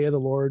keeping the day of the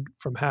Lord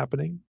from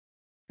happening.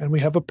 And we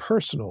have a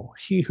personal,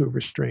 he who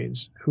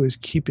restrains, who is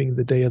keeping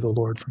the day of the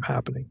Lord from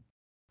happening.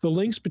 The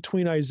links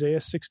between Isaiah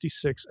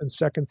 66 and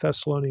 2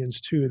 Thessalonians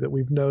 2 that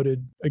we've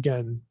noted,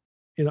 again,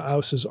 in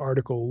Aus's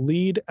article,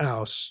 lead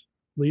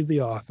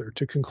the author,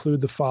 to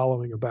conclude the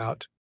following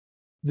about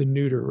the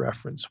neuter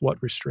reference,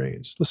 what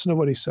restrains. Listen to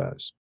what he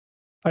says.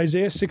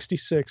 Isaiah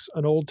 66,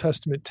 an Old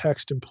Testament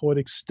text employed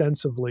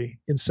extensively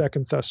in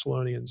 2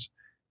 Thessalonians,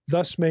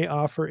 thus may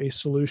offer a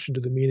solution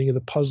to the meaning of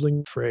the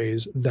puzzling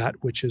phrase, that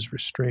which is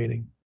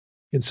restraining,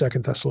 in 2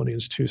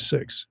 Thessalonians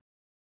 2:6.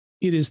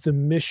 It is the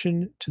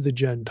mission to the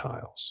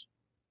Gentiles,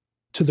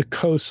 to the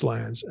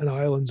coastlands and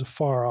islands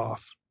afar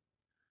off,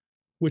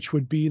 which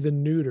would be the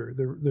neuter,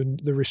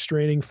 the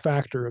restraining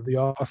factor of the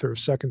author of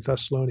 2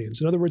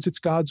 Thessalonians. In other words, it's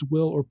God's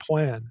will or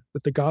plan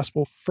that the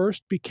gospel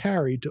first be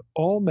carried to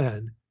all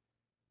men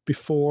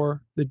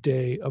before the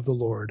day of the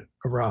Lord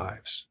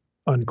arrives,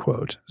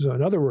 unquote. So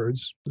in other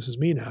words, this is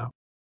me now.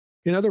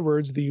 In other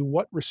words, the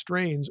what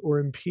restrains or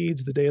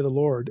impedes the day of the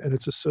Lord and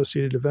its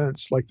associated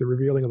events, like the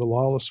revealing of the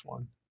lawless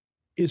one,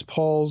 is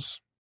Paul's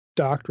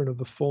doctrine of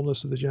the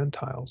fullness of the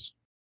Gentiles.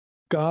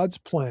 God's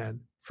plan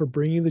for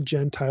bringing the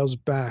Gentiles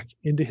back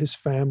into his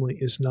family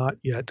is not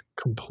yet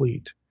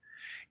complete.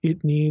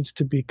 It needs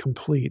to be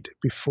complete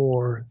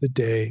before the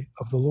day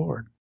of the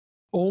Lord.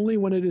 Only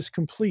when it is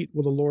complete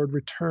will the Lord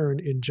return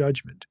in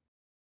judgment.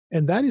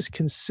 And that is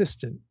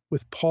consistent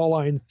with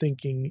Pauline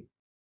thinking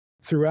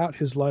throughout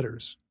his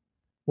letters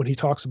when he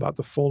talks about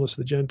the fullness of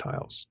the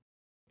Gentiles.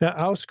 Now,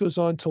 Aus goes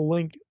on to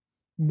link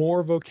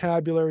more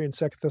vocabulary in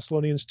 2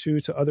 Thessalonians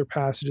 2 to other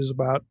passages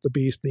about the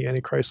beast and the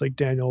antichrist, like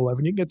Daniel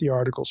 11. You can get the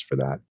articles for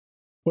that.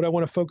 What I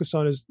want to focus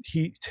on is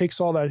he takes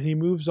all that and he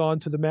moves on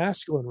to the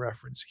masculine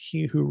reference,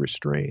 he who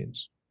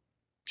restrains.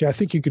 Okay, I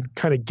think you could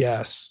kind of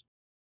guess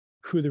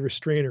who the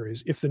restrainer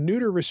is. If the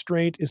neuter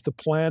restraint is the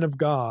plan of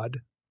God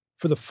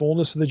for the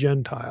fullness of the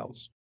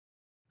Gentiles,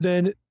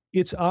 then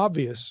it's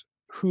obvious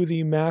who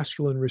the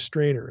masculine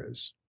restrainer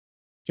is.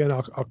 Again,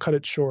 I'll cut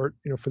it short,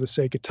 for the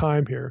sake of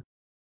time here.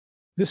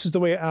 This is the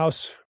way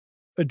Aus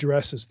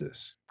addresses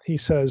this. He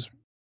says,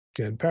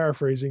 again,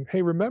 paraphrasing,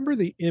 hey, remember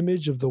the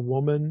image of the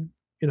woman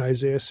in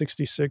Isaiah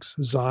 66,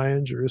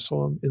 Zion,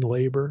 Jerusalem, in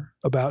labor,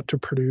 about to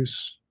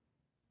produce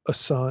a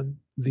son,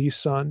 the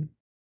son?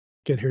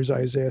 Again, here's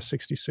Isaiah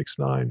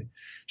 66:9.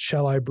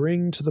 Shall I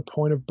bring to the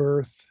point of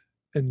birth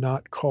and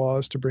not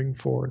cause to bring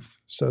forth,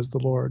 says the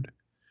Lord?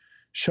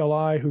 Shall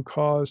I, who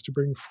cause to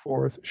bring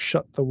forth,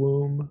 shut the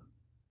womb,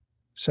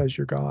 says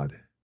your God?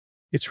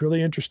 It's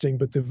really interesting,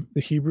 but the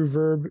Hebrew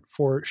verb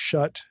for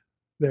shut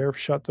there,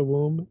 shut the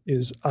womb,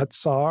 is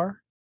atzar,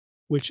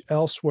 which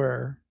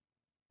elsewhere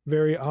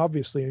very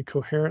obviously and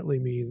coherently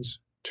means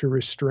to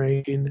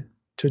restrain,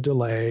 to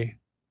delay,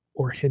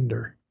 or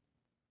hinder.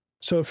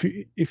 So if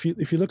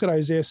you look at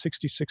Isaiah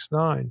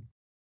 66:9,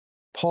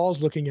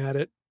 Paul's looking at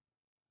it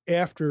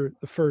after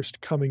the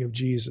first coming of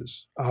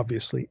Jesus,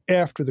 obviously,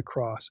 after the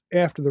cross,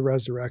 after the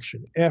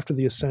resurrection, after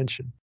the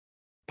ascension.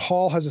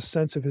 Paul has a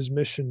sense of his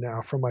mission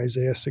now from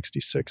Isaiah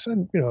 66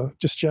 and,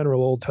 just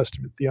general Old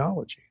Testament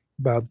theology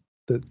about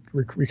the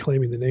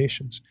reclaiming the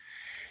nations.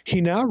 He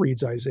now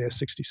reads Isaiah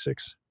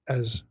 66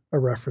 as a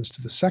reference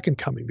to the second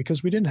coming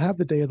because we didn't have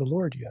the day of the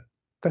Lord yet.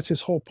 That's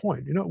his whole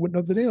point.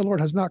 The day of the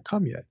Lord has not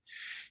come yet.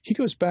 He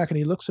goes back and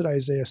he looks at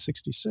Isaiah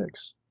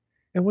 66.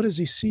 And what does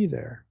he see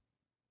there?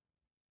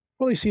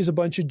 Well, he sees a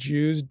bunch of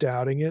Jews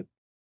doubting it.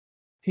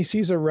 He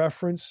sees a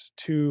reference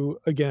to,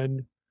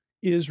 again,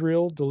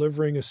 Israel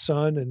delivering a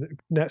son.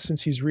 And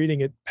since he's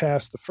reading it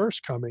past the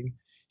first coming,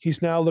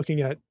 he's now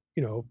looking at,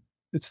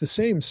 it's the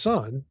same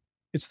son.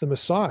 It's the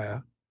Messiah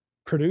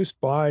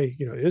produced by,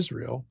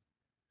 Israel,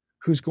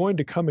 who's going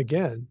to come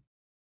again.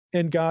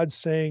 And God's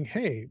saying,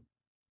 hey,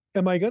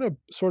 am I going to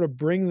sort of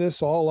bring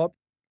this all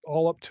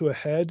up to a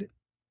head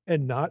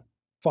and not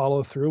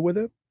follow through with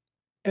it?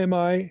 Am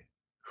I,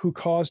 who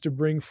caused to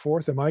bring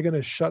forth, am I going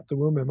to shut the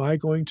womb? Am I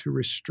going to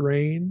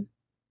restrain,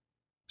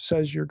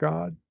 says your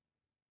God?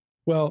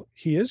 Well,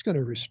 he is going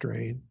to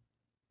restrain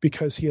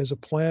because he has a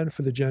plan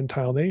for the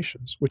Gentile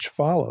nations, which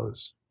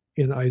follows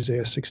in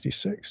Isaiah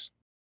 66.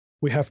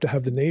 We have to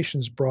have the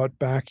nations brought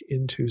back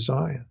into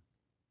Zion.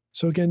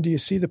 So again, do you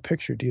see the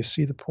picture? Do you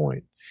see the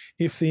point?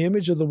 If the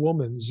image of the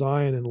woman,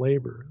 Zion in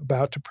labor,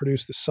 about to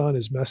produce the son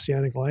is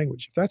messianic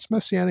language, if that's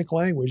messianic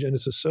language and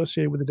it's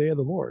associated with the day of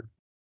the Lord,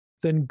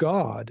 then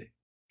God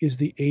is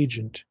the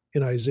agent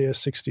in Isaiah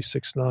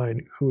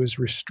 66:9 who is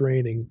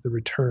restraining the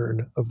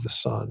return of the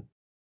son.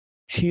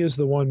 He is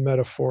the one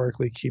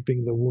metaphorically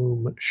keeping the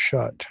womb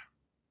shut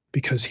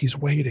because he's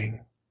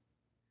waiting.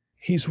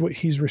 He's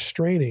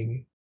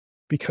restraining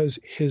because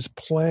his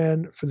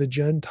plan for the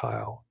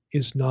Gentile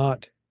is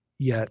not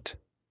yet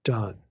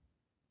done.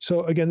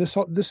 So again, this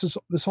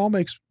all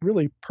makes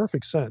really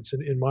perfect sense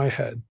in my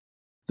head.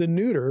 The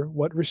neuter,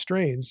 what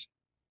restrains,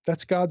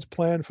 that's God's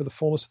plan for the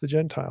fullness of the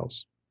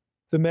Gentiles.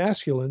 The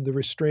masculine, the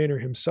restrainer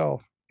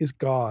himself, is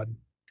God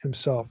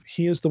himself.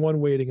 He is the one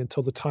waiting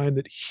until the time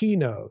that he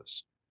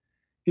knows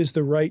is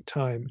the right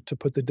time to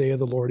put the day of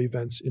the Lord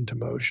events into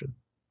motion.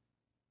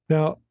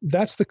 Now,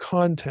 that's the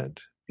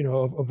content,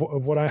 of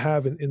what I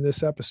have in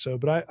this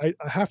episode. But I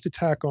have to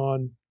tack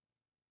on,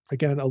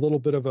 again, a little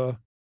bit of a,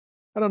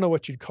 I don't know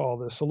what you'd call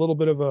this, a little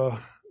bit of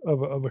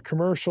a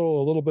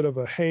commercial, a little bit of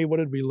a, hey, what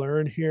did we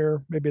learn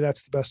here? Maybe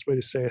that's the best way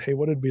to say it. Hey,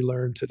 what did we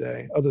learn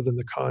today, other than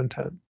the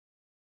content?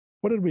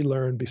 What did we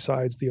learn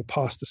besides the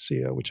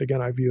apostasia, which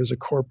again I view as a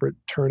corporate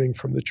turning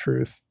from the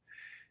truth,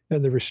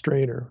 and the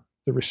restrainer?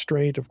 The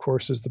restraint, of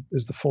course, is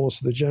the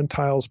fullness of the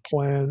Gentiles'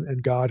 plan,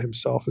 and God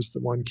himself is the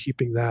one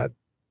keeping that,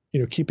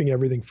 keeping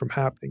everything from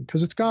happening,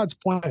 because it's God's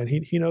plan.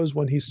 He knows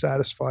when he's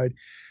satisfied.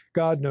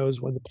 God knows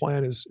when the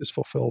plan is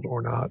fulfilled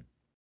or not.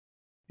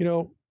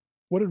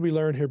 What did we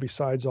learn here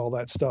besides all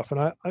that stuff? And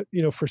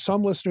I for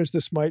some listeners,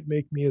 this might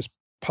make me as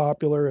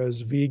popular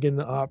as vegan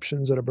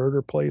options at a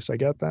burger place. I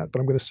get that, but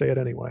I'm going to say it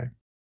anyway.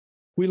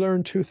 We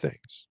learned two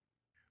things.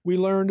 We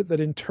learned that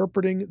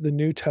interpreting the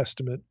New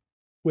Testament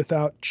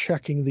without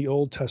checking the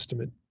Old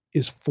Testament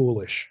is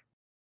foolish.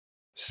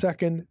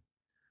 Second,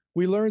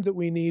 we learned that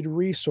we need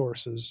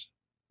resources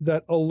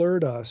that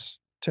alert us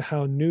to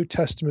how New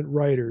Testament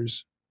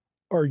writers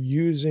are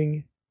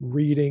using,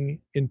 reading,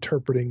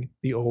 interpreting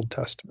the Old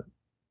Testament.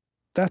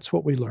 That's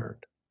what we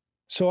learned.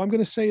 So I'm going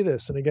to say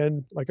this, and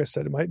again, like I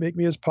said, it might make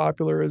me as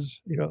popular as,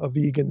 a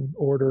vegan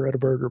order at a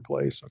burger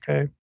place,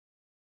 okay?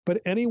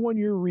 But anyone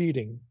you're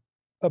reading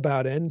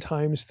about end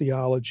times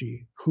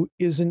theology who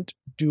isn't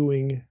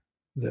doing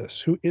this,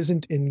 who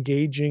isn't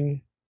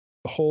engaging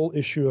the whole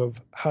issue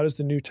of how does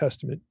the New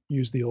Testament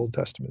use the Old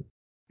Testament,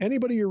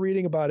 anybody you're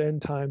reading about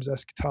end times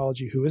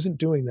eschatology who isn't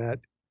doing that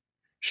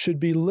should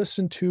be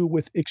listened to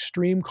with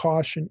extreme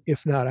caution,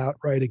 if not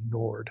outright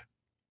ignored.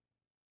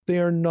 They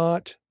are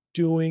not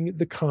doing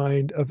the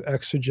kind of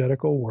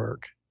exegetical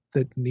work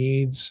that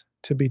needs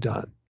to be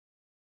done.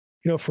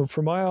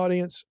 For my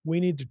audience, we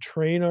need to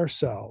train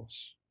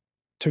ourselves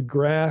to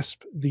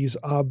grasp these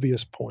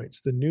obvious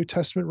points. The New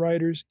Testament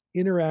writers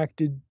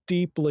interacted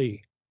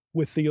deeply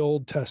with the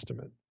Old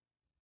Testament.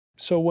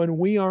 So when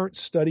we aren't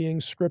studying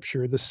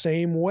Scripture the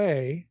same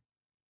way,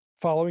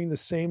 following the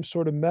same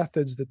sort of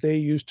methods that they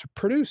used to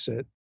produce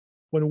it,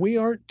 when we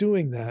aren't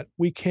doing that,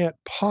 we can't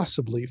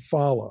possibly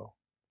follow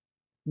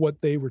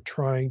what they were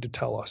trying to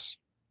tell us.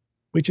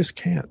 We just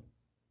can't.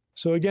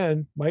 So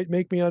again, might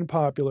make me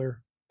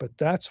unpopular, but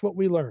that's what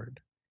we learned.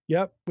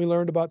 Yep, we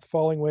learned about the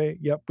falling away.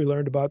 Yep, we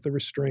learned about the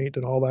restraint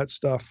and all that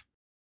stuff.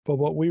 But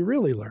what we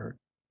really learned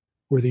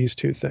were these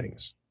two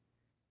things.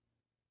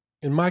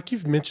 And Mike,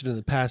 you've mentioned in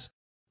the past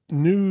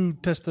New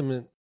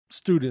Testament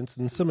students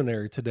in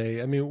seminary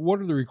today. I mean, what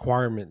are the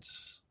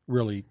requirements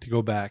really to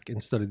go back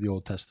and study the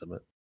Old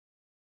Testament?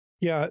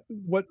 Yeah,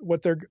 what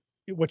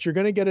you're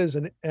going to get is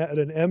at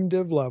an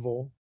MDiv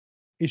level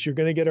is you're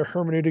going to get a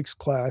hermeneutics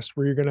class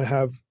where you're going to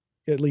have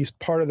at least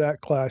part of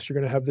that class, you're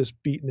going to have this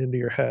beaten into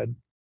your head.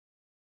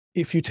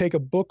 If you take a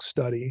book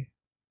study,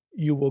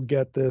 you will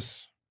get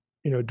this,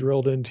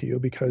 drilled into you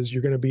because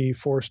you're going to be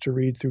forced to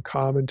read through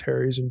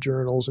commentaries and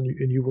journals, and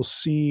you will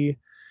see,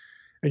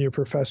 and your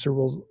professor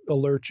will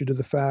alert you to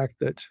the fact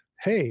that,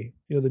 hey,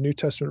 the New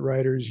Testament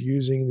writer is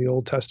using the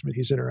Old Testament.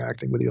 He's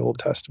interacting with the Old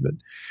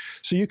Testament.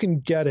 So you can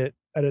get it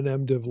at an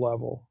MDiv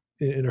level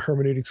in a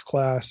hermeneutics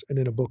class and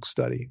in a book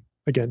study.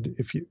 Again,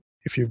 if you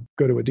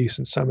go to a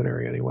decent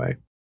seminary anyway.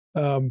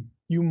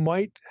 You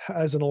might,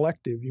 as an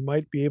elective, you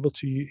might be able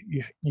to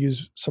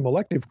use some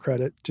elective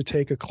credit to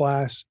take a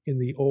class in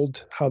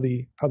how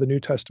the New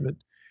Testament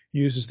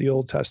uses the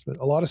Old Testament.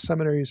 A lot of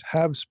seminaries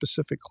have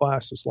specific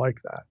classes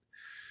like that.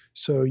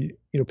 So,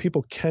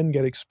 people can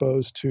get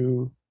exposed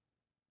to,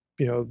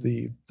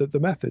 the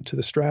method, to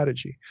the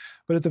strategy.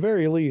 But at the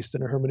very least,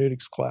 in a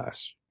hermeneutics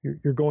class,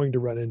 you're going to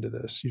run into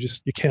this.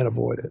 You can't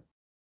avoid it.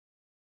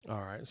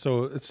 All right.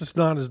 So it's just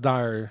not as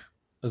dire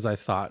as I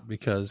thought,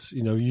 because,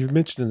 you've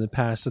mentioned in the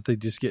past that they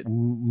just get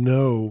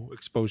no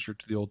exposure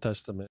to the Old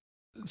Testament.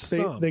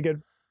 They get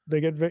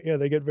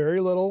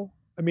very little.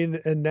 I mean,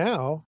 and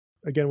now,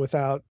 again,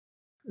 without,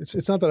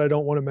 it's not that I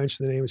don't want to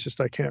mention the name, it's just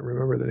I can't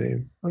remember the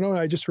name. Oh no,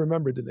 I just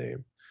remembered the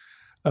name.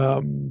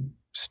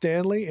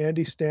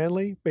 Andy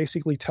Stanley,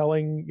 basically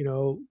telling,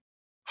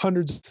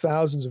 hundreds of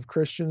thousands of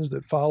Christians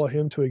that follow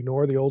him to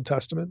ignore the Old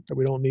Testament, that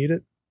we don't need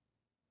it.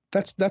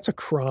 That's a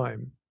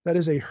crime. That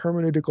is a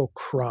hermeneutical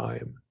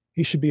crime.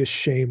 He should be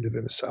ashamed of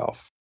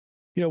himself.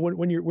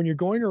 When you're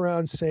going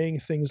around saying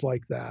things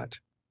like that,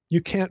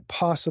 you can't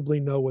possibly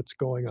know what's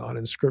going on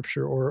in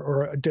Scripture,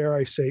 or dare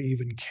I say,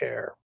 even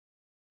care.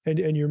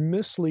 And you're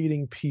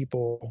misleading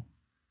people.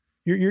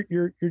 You're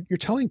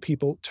telling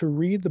people to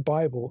read the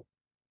Bible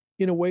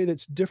in a way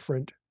that's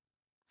different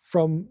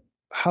from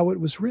how it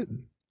was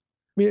written. I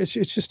mean, it's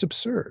just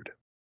absurd.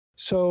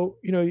 So,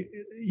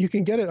 you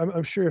can get it.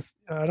 I'm sure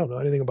I don't know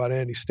anything about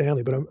Andy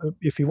Stanley, but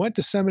if he went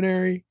to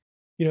seminary,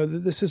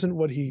 this isn't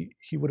what he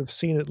would have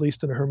seen, at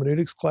least in a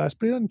hermeneutics class,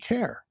 but he doesn't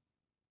care.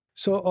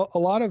 So a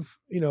lot of,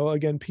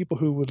 again, people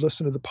who would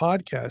listen to the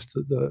podcast,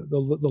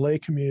 the lay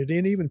community,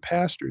 and even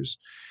pastors,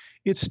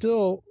 it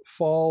still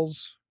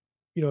falls,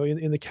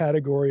 in the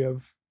category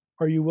of,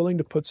 are you willing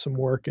to put some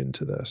work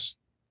into this?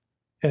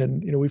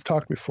 And, we've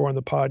talked before on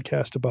the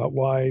podcast about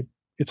why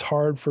it's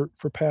hard for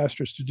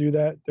pastors to do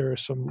that. There are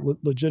some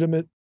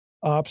legitimate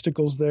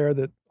obstacles there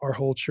that our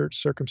whole church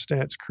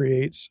circumstance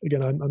creates.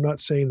 Again, I'm not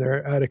saying there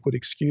are adequate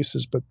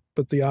excuses, but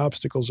the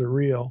obstacles are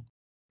real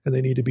and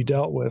they need to be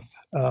dealt with.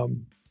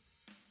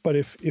 But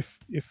if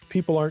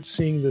people aren't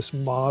seeing this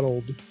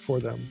modeled for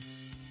them,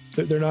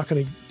 they're not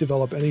going to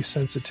develop any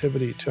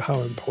sensitivity to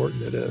how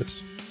important it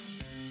is.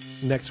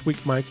 Next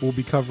week, Mike, we'll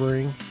be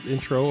covering the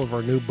intro of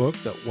our new book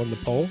that won the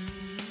poll.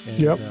 And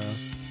yep.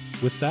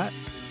 With that,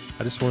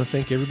 I just want to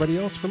thank everybody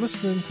else for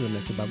listening to the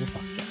Naked Bible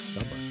Podcast.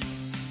 God bless.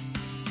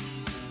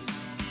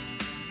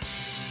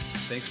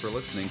 Thanks for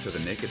listening to the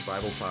Naked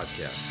Bible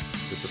Podcast.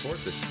 To support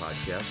this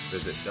podcast,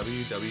 visit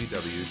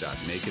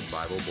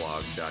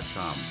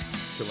www.nakedbibleblog.com.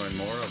 To learn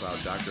more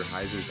about Dr.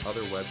 Heiser's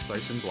other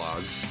websites and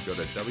blogs, go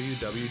to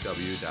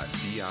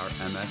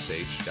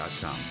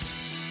www.drmsh.com.